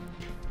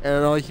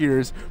 and all I hear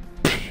is,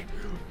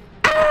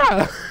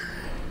 ah!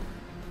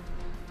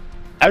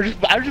 I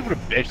just would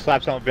have bitch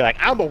slapped someone and be like,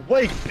 I'm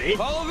awake, bitch.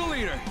 Follow the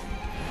leader.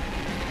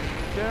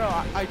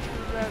 No, I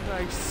turned around and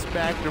I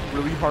smacked him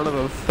really hard on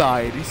the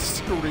thigh and he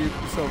screamed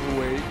himself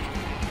awake.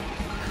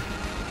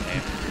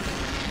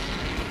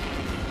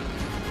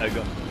 There you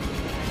go.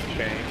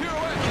 Okay.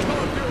 Pirouette.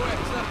 Oh, pirouette.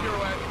 It's not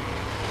pirouette.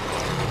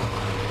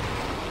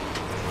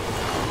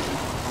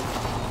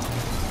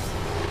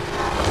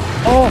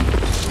 Oh!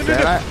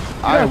 Man,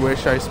 I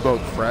wish I spoke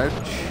French.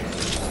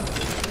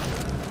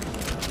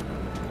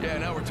 Yeah,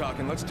 now we're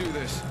talking. Let's do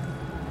this.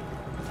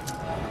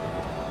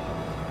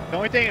 The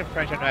only thing in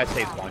French I know how to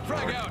say is bonjour.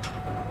 Frag out.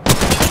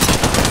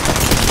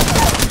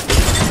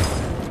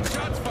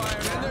 Shots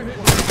fired and they're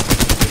hitting.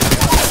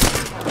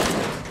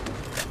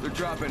 They're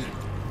dropping.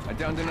 I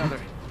downed another.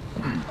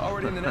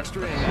 Already in the next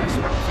ring. It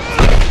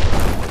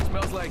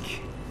smells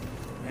like...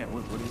 Man,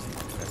 what is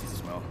the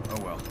smell?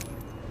 Oh well.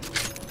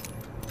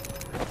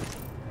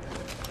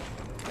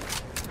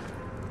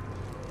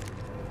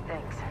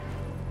 Thanks.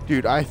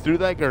 Dude, I threw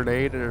that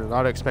grenade and did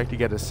not expect to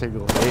get a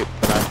single hit,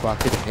 but I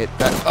fucking hit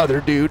that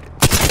other dude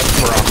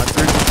for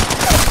 100.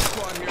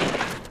 Squad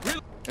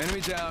here.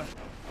 Enemy down.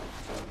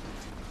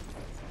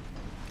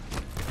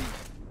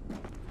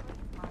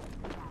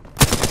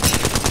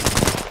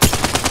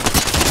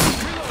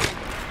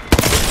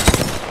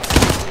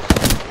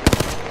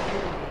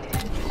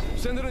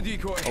 Send in a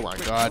decoy. Oh my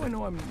Wait, God. how do I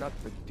know I'm not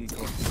the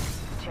decoy?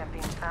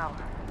 Champion fell.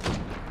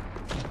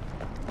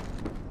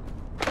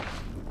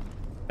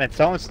 Man,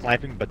 someone's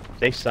sniping, but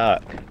they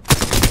suck.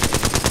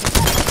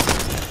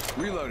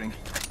 Reloading.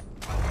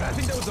 I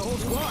think that was the whole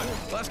squad.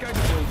 Last guy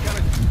just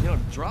kind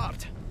of,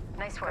 dropped.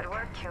 Nice work. Good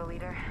work, kill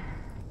leader.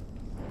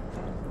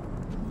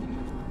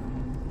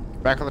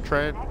 Back on the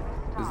train.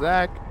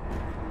 Zach.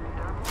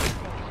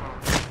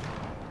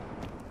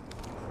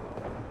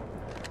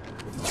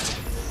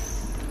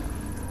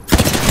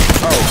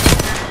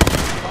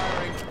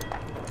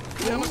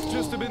 That must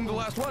just have been the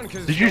last one,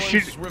 because Did you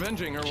shoot?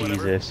 revenging or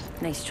Jesus.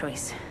 Nice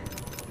choice.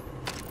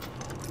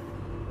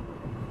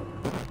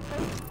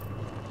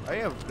 I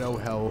have no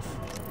health.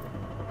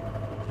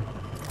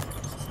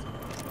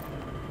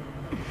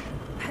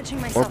 Patching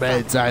Or myself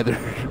meds either.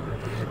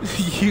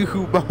 You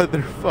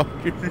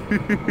motherfucker.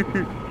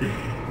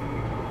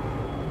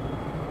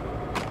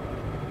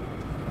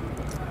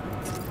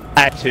 I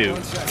had two.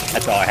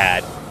 That's all I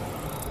had.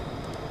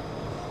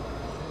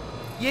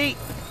 Yeet.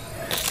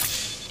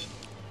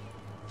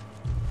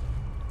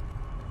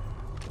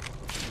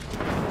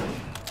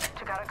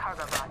 Took out a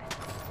cargo rod.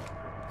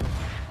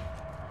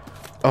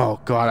 Oh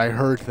God, I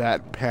heard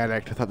that and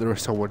panicked. I thought there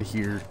was someone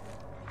here.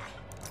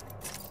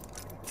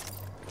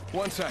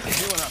 1 second,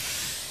 healing up.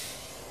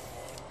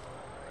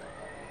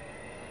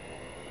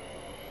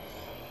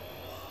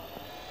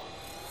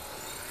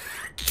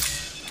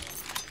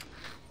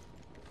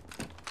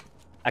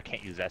 I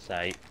can't use that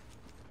site.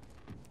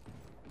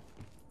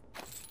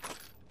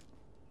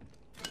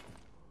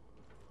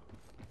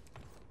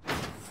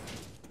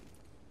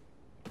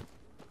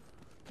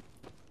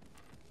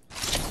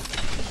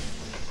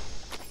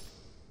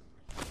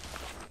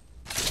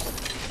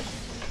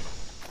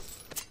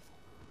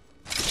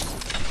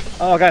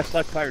 Oh, I got a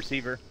select fire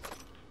receiver.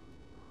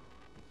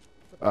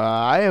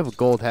 I have a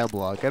gold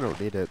hemlock. I don't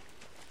need it.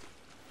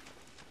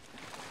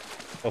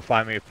 Go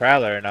find me a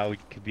prowler, and I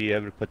could be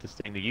able to put this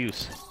thing to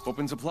use.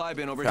 Open supply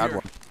bin over Found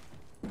here.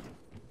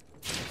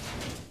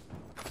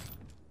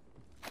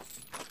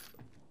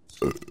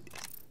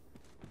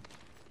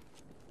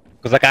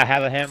 Cause like I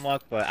have a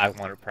hemlock, but I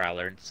want a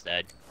prowler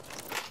instead.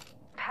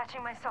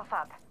 Patching myself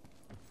up.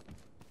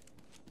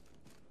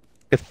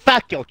 Cause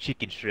fuck your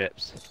chicken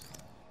strips.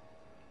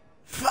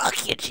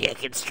 Fuck your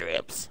chicken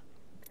strips.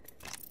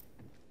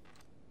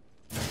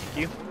 Thank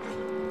you.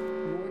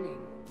 Warning.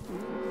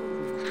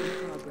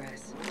 In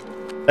progress.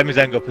 That means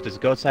I can go put this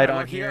goat sight on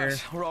Lucky here.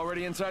 us. We're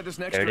already inside this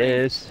next There it ring.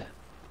 is.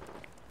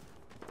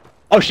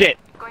 Oh shit!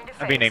 Going to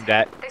I'll be phase. named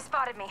that. They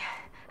spotted me.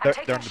 I'm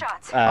taking on the-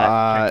 shots.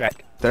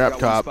 track. They're up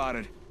Got one top.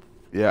 spotted.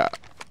 Yeah.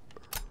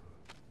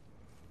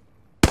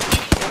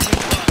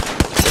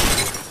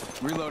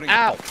 Reloading.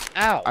 Ow!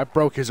 Ow! I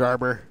broke his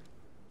armor.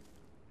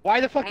 Why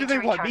the fuck do Need they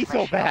to want me recharge my so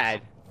shields.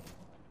 bad?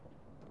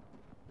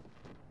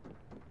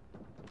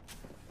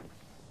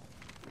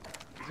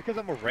 Is it because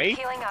I'm a wraith?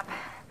 Healing up.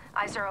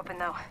 Eyes are open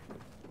though.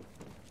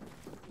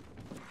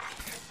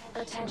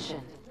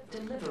 Attention.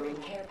 Delivering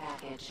care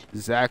package.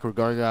 Zach, we're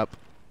going up.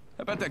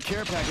 I bet that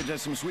care package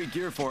has some sweet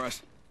gear for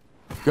us.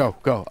 Go,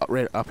 go.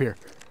 Right up here.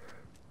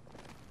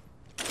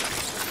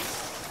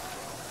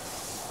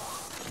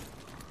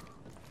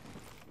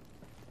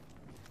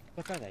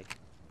 What are they?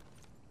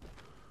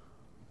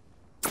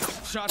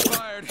 Shots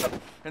fired,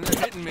 and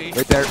they're hitting me.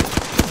 Right there.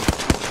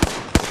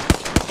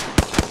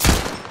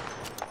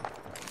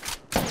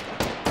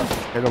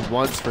 Hit him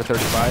once for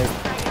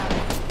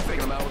 35. Taking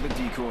them out with a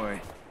decoy.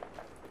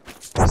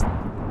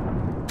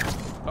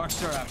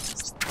 Arcstar out.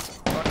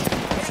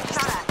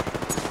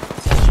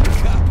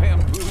 Got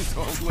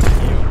bamboozled. Look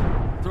at you.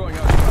 Throwing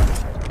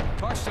Arcstar.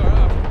 Arcstar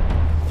up.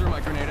 Threw my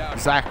grenade out.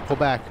 Zach, pull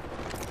back.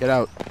 Get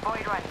out.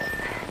 Void one.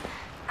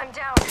 I'm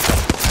down.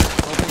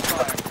 Open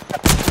fire.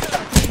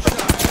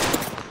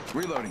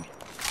 Reloading.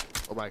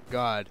 Oh my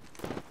god.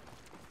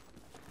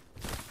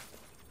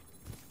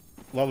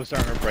 Love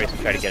starting to embrace and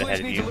try to This get place ahead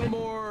of needs a you. little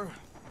more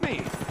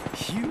me.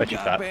 You But you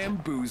got thought.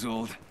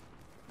 bamboozled.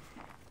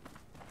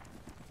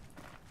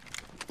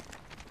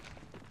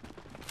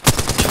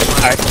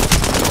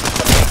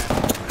 Alright.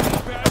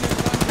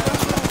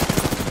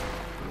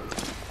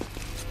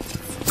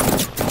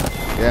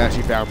 Yeah,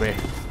 she found me.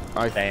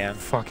 I Damn.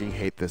 fucking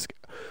hate this guy.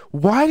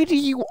 Why do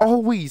you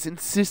always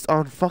insist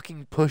on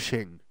fucking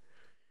pushing?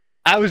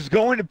 I was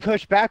going to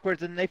push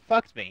backwards and they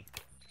fucked me.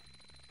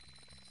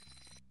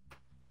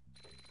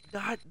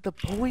 Not the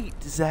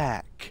point,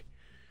 Zach.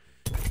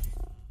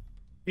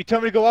 You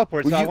told me to go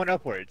upwards, Well, so I you- went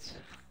upwards.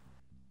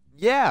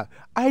 Yeah,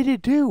 I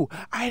did too.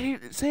 I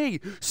didn't say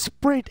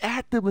sprint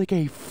at them like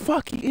a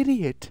fucking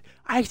idiot.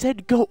 I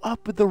said go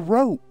up the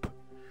rope.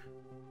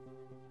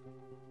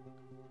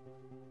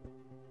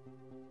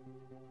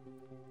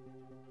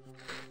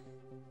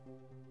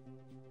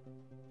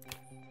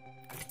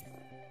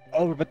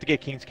 Oh, we're about to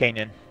get King's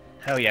Canyon.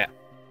 Hell yeah.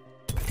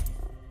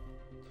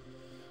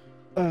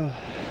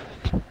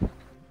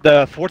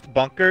 The fourth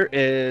bunker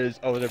is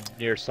over there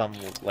near some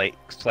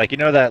lakes. Like, you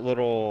know that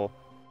little...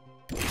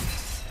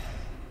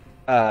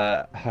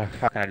 how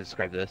can I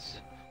describe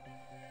this?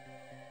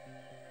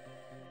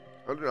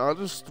 I'll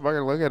just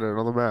fucking look at it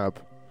on the map.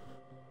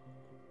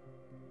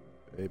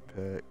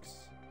 Apex.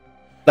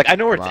 Like, I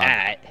know where Wow. it's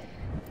at.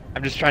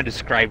 I'm just trying to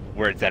describe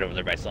where it's at over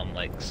there by some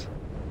lakes.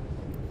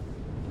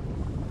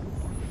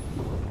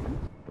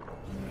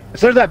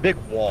 So there's that big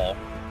wall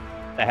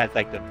that has,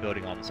 like, the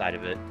building on the side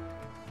of it.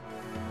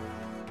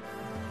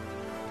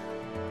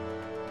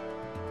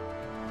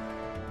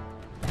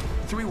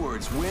 Three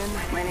words: win,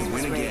 My name is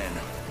win Ray. again.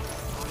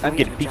 I'm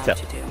getting pizza.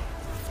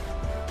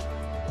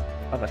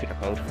 Oh, my feet are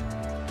cold.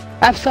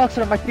 I have socks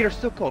on, my feet are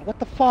still cold. What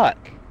the fuck?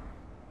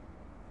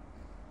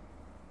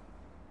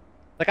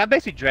 Like, I'm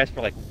basically dressed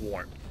for, like,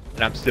 warmth,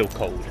 and I'm still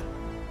cold.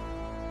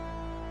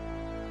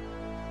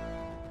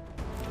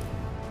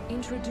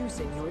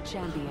 Introducing your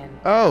champion.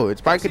 Oh,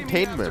 it's by See me after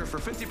containment. for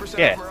 50%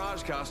 Yeah. off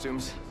Mirage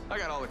costumes. I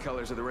got all the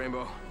colors of the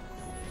rainbow.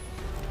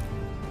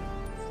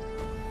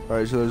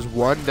 Alright, so there's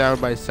one down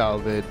by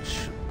salvage,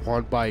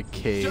 one by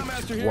cage,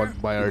 Jumpmaster here. one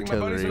by You think my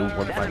buddies artillery, and I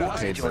one are by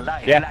friends?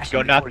 containment. Yeah,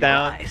 go knock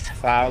down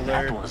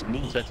Fowler,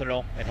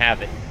 Sentinel, and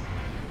have it.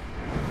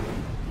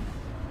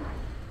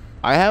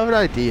 I have an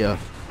idea.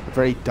 A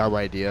very dumb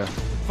idea.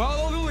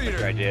 Follow the What's your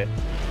leader. idea?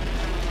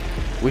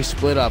 We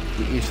split up.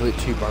 We each lit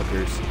 2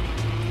 bunkers.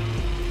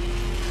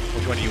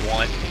 Which one do you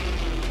want?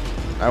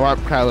 I want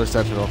Kyler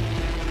Sentinel.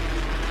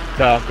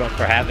 So I'm going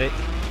for Havoc.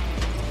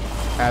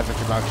 Havoc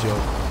and Knock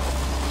Shield.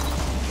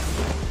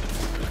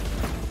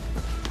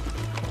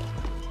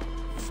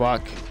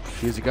 Fuck.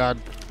 Use a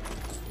gun.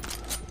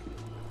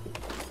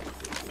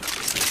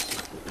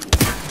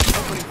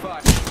 Opening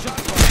fire. Shot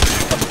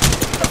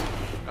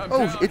fire. I'm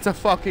Oh, down. it's a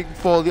fucking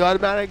fully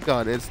automatic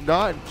gun. It's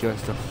not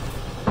just a...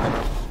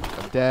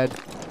 I'm dead.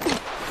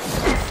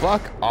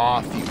 Fuck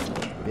off, you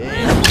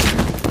bitch.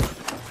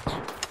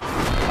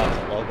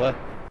 Oh, Lola.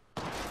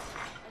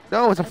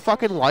 No, it's a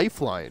fucking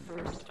lifeline.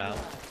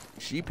 Oh.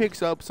 She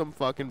picks up some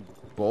fucking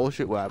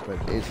bullshit weapon,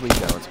 instantly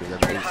downs me,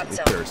 then instantly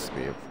thirsts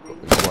me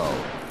as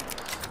well.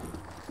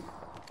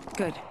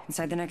 Good.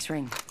 Inside the next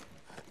ring.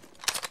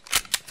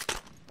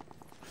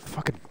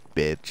 Fucking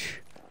bitch.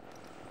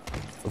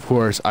 Of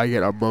course, I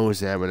get a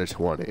Mozam and a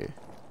 20.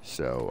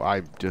 So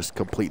I'm just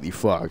completely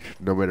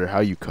fucked, no matter how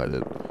you cut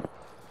it.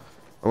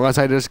 Unless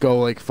I just go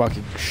like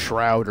fucking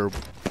Shroud or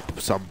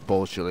some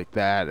bullshit like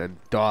that and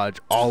dodge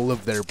all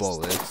of their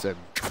bullets and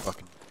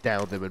fucking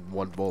down them in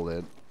one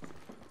bullet.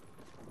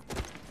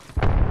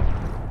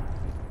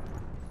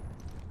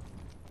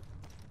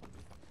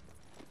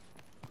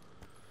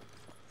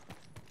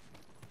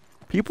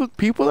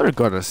 People are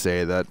gonna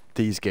say that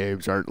these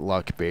games aren't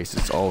luck based,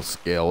 it's all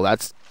skill.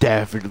 That's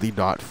definitely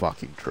not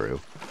fucking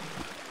true.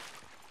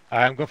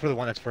 I'm going for the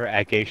one that's for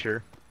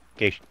Geisher.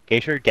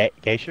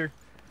 Geisher?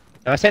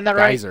 Am I saying that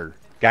right? Geyser.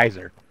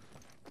 Geyser.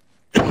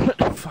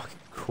 Fucking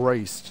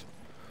Christ.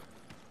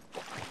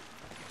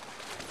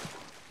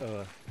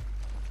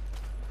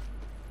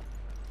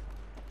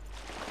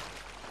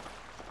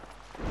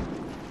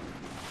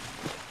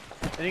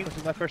 English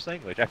is my first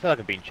language. I feel like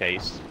I'm being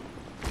chased.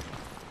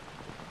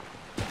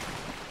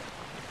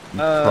 You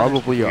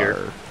probably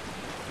are.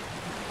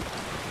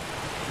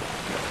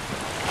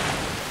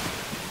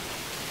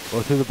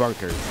 Go through the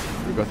bunker.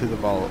 We go through the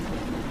vault.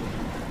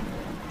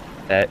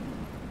 That.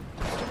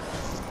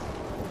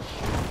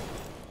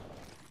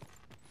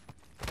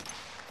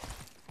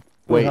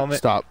 Wait, helmet.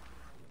 stop.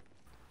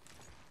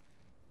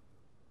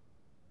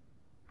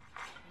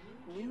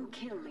 New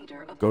kill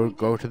leader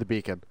Go to the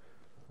beacon.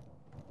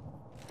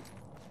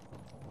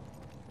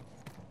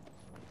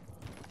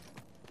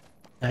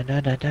 Wait,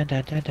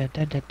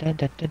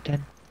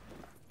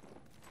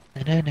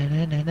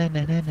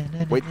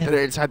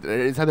 they're inside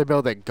the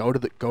building. Don't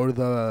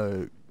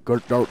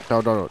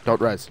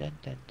res.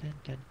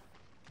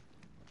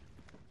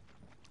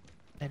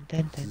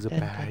 This is a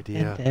bad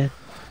idea.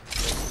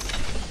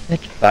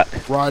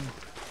 Run.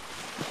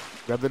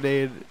 Grab the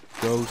nade,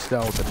 go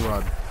stealth and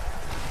run.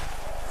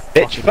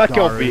 Bitch, fuck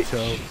your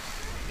bitch.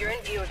 You're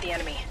in view of the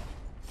enemy.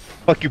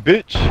 Fuck you,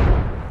 bitch.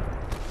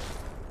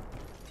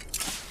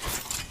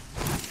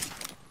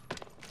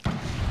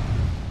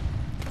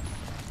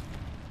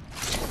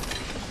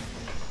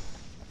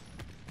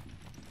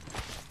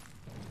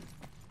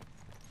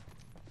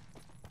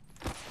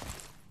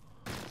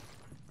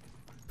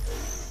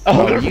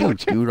 Oh,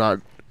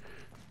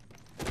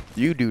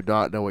 you do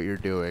not know what you're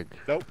doing.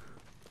 Nope.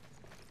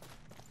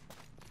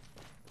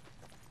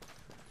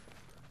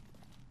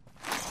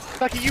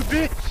 Fuck you,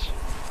 bitch.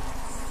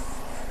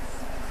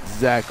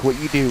 Zach, what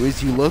you do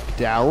is you look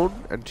down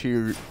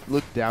to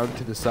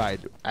the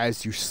side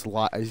as you're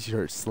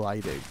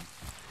sliding,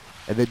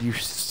 and then you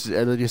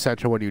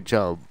center when you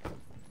jump.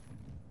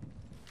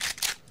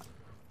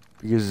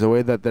 Because the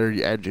way that their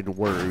engine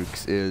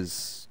works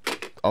is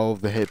all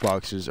of the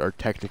hitboxes are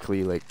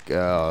technically like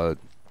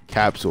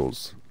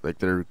capsules. Like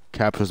they're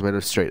capsules made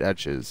of straight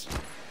edges,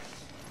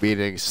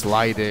 meaning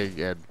sliding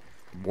and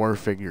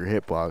morphing your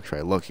hitbox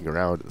by looking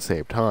around at the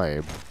same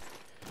time.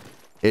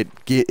 It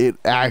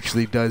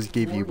actually does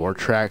give you more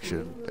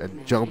traction,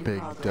 and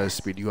jumping does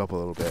speed you up a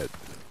little bit.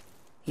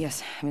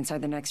 Yes, I'm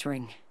inside the next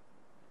ring.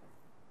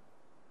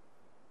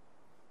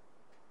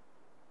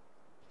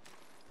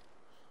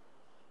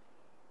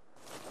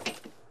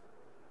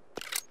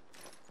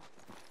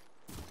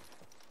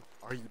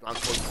 Are you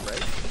not going to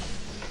red?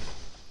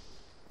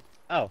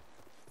 Oh.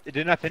 It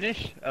did not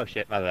finish? Oh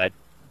shit, my bad.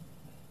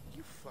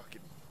 You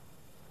fucking...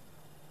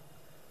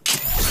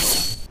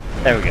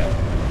 There we go.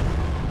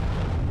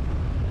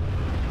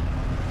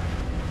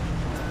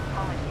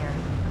 Moment here.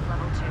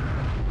 Level 2.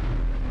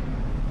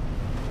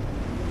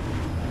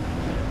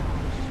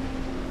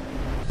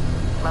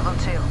 Level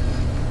 2.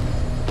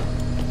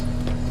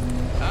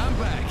 I'm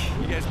back.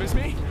 You guys miss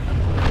me?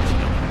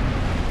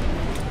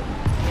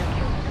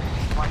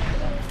 Watch for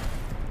them.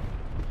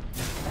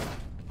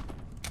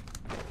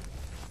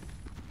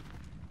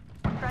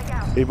 Strike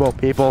out.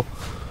 People,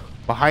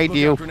 behind Look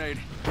you, out, grenade.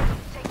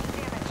 Taking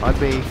damage. on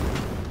me.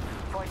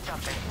 Void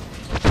jumping.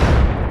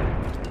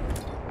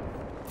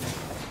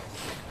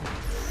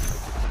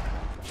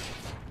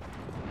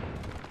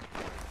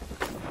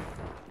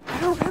 I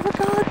don't have a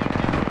gun.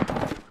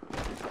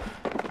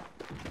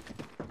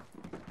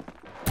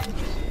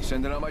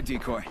 Sending out my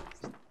decoy.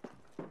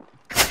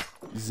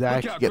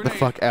 Zach, Look out, get the grenade.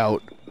 fuck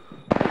out.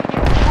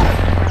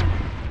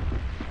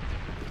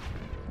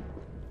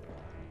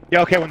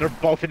 Yeah, okay, when they're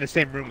both in the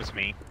same room as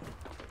me.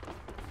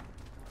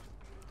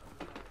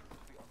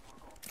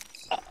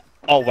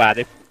 Oh wow,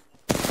 they...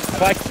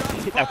 Fuck.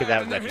 Okay,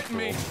 that'd be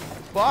cool.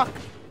 Fuck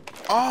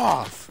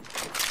off.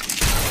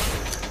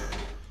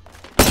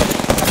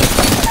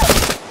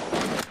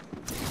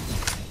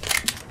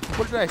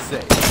 What did I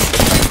say?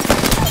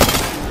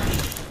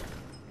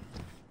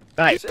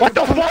 Nice. What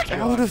the fuck?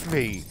 Out of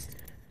me.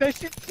 That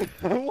shit...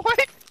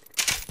 What?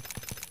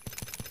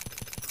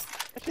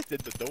 That just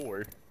did the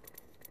door.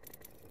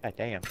 God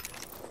damn.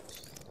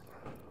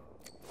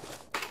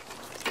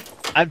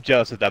 I'm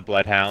jealous of that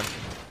bloodhound.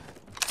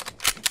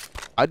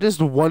 I just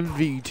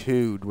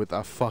 1v2'd with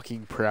a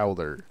fucking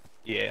prowler.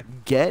 Yeah.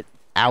 Get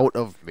out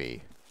of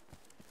me.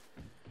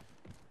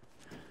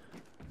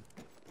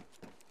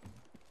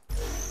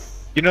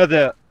 You know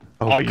the...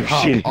 Oh, you're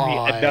come shitting me.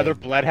 on. Another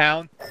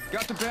bloodhound?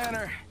 Got the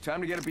banner.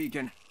 Time to get a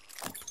beacon.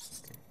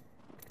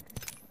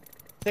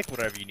 Take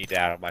whatever you need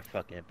out of my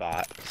fucking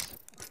box.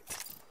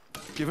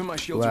 Give him my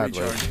shield Gladly.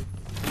 to recharge.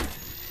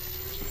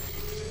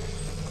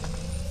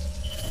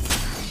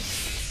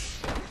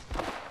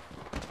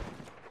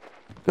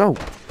 Go.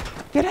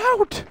 Get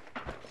out.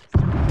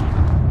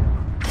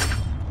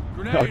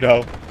 Grenade. Oh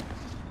no.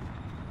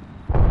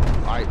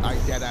 I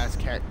dead ass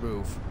can't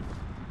move.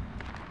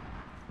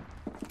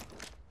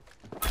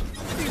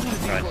 Easy to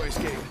decoy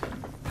escape.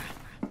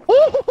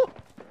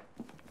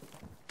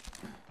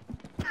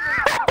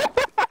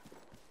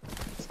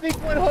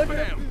 Sneak 100.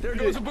 Bam! There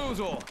goes a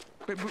boozle.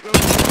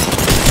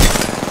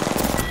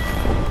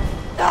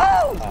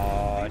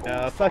 Oh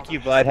no, fuck you,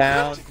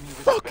 bloodhound.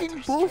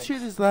 Fucking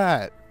bullshit is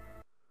that?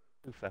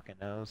 Who fucking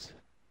knows?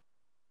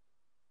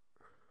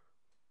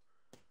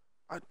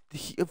 I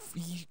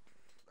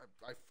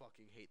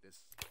fucking hate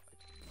this.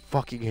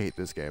 Fucking hate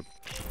this game.